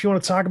stuff you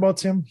want to talk about,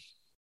 Tim?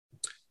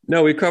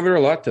 No, we covered a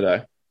lot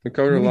today. We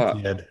covered a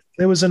lot.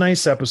 It was a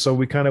nice episode.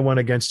 We kind of went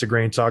against the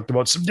grain, talked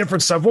about some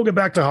different stuff. We'll get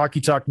back to hockey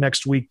talk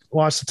next week.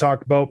 Lots to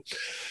talk about.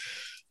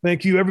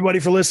 Thank you, everybody,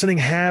 for listening.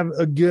 Have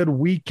a good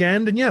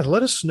weekend. And, yeah,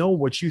 let us know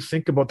what you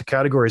think about the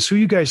categories. Who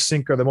you guys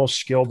think are the most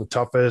skilled, the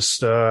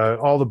toughest,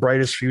 all the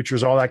brightest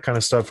futures, all that kind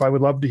of stuff. I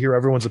would love to hear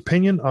everyone's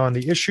opinion on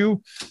the issue.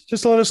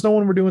 Just let us know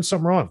when we're doing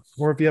something wrong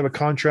or if you have a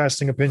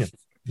contrasting opinion.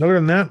 Other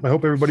than that, I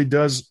hope everybody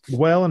does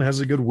well and has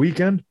a good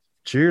weekend.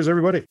 Cheers,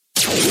 everybody.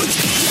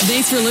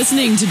 Thanks for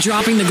listening to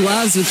Dropping the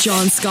Gloves with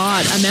John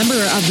Scott, a member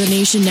of the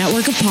Nation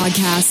Network of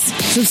Podcasts.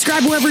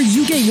 Subscribe wherever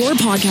you get your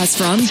podcasts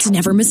from to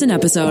never miss an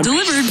episode.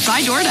 Delivered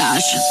by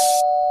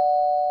DoorDash.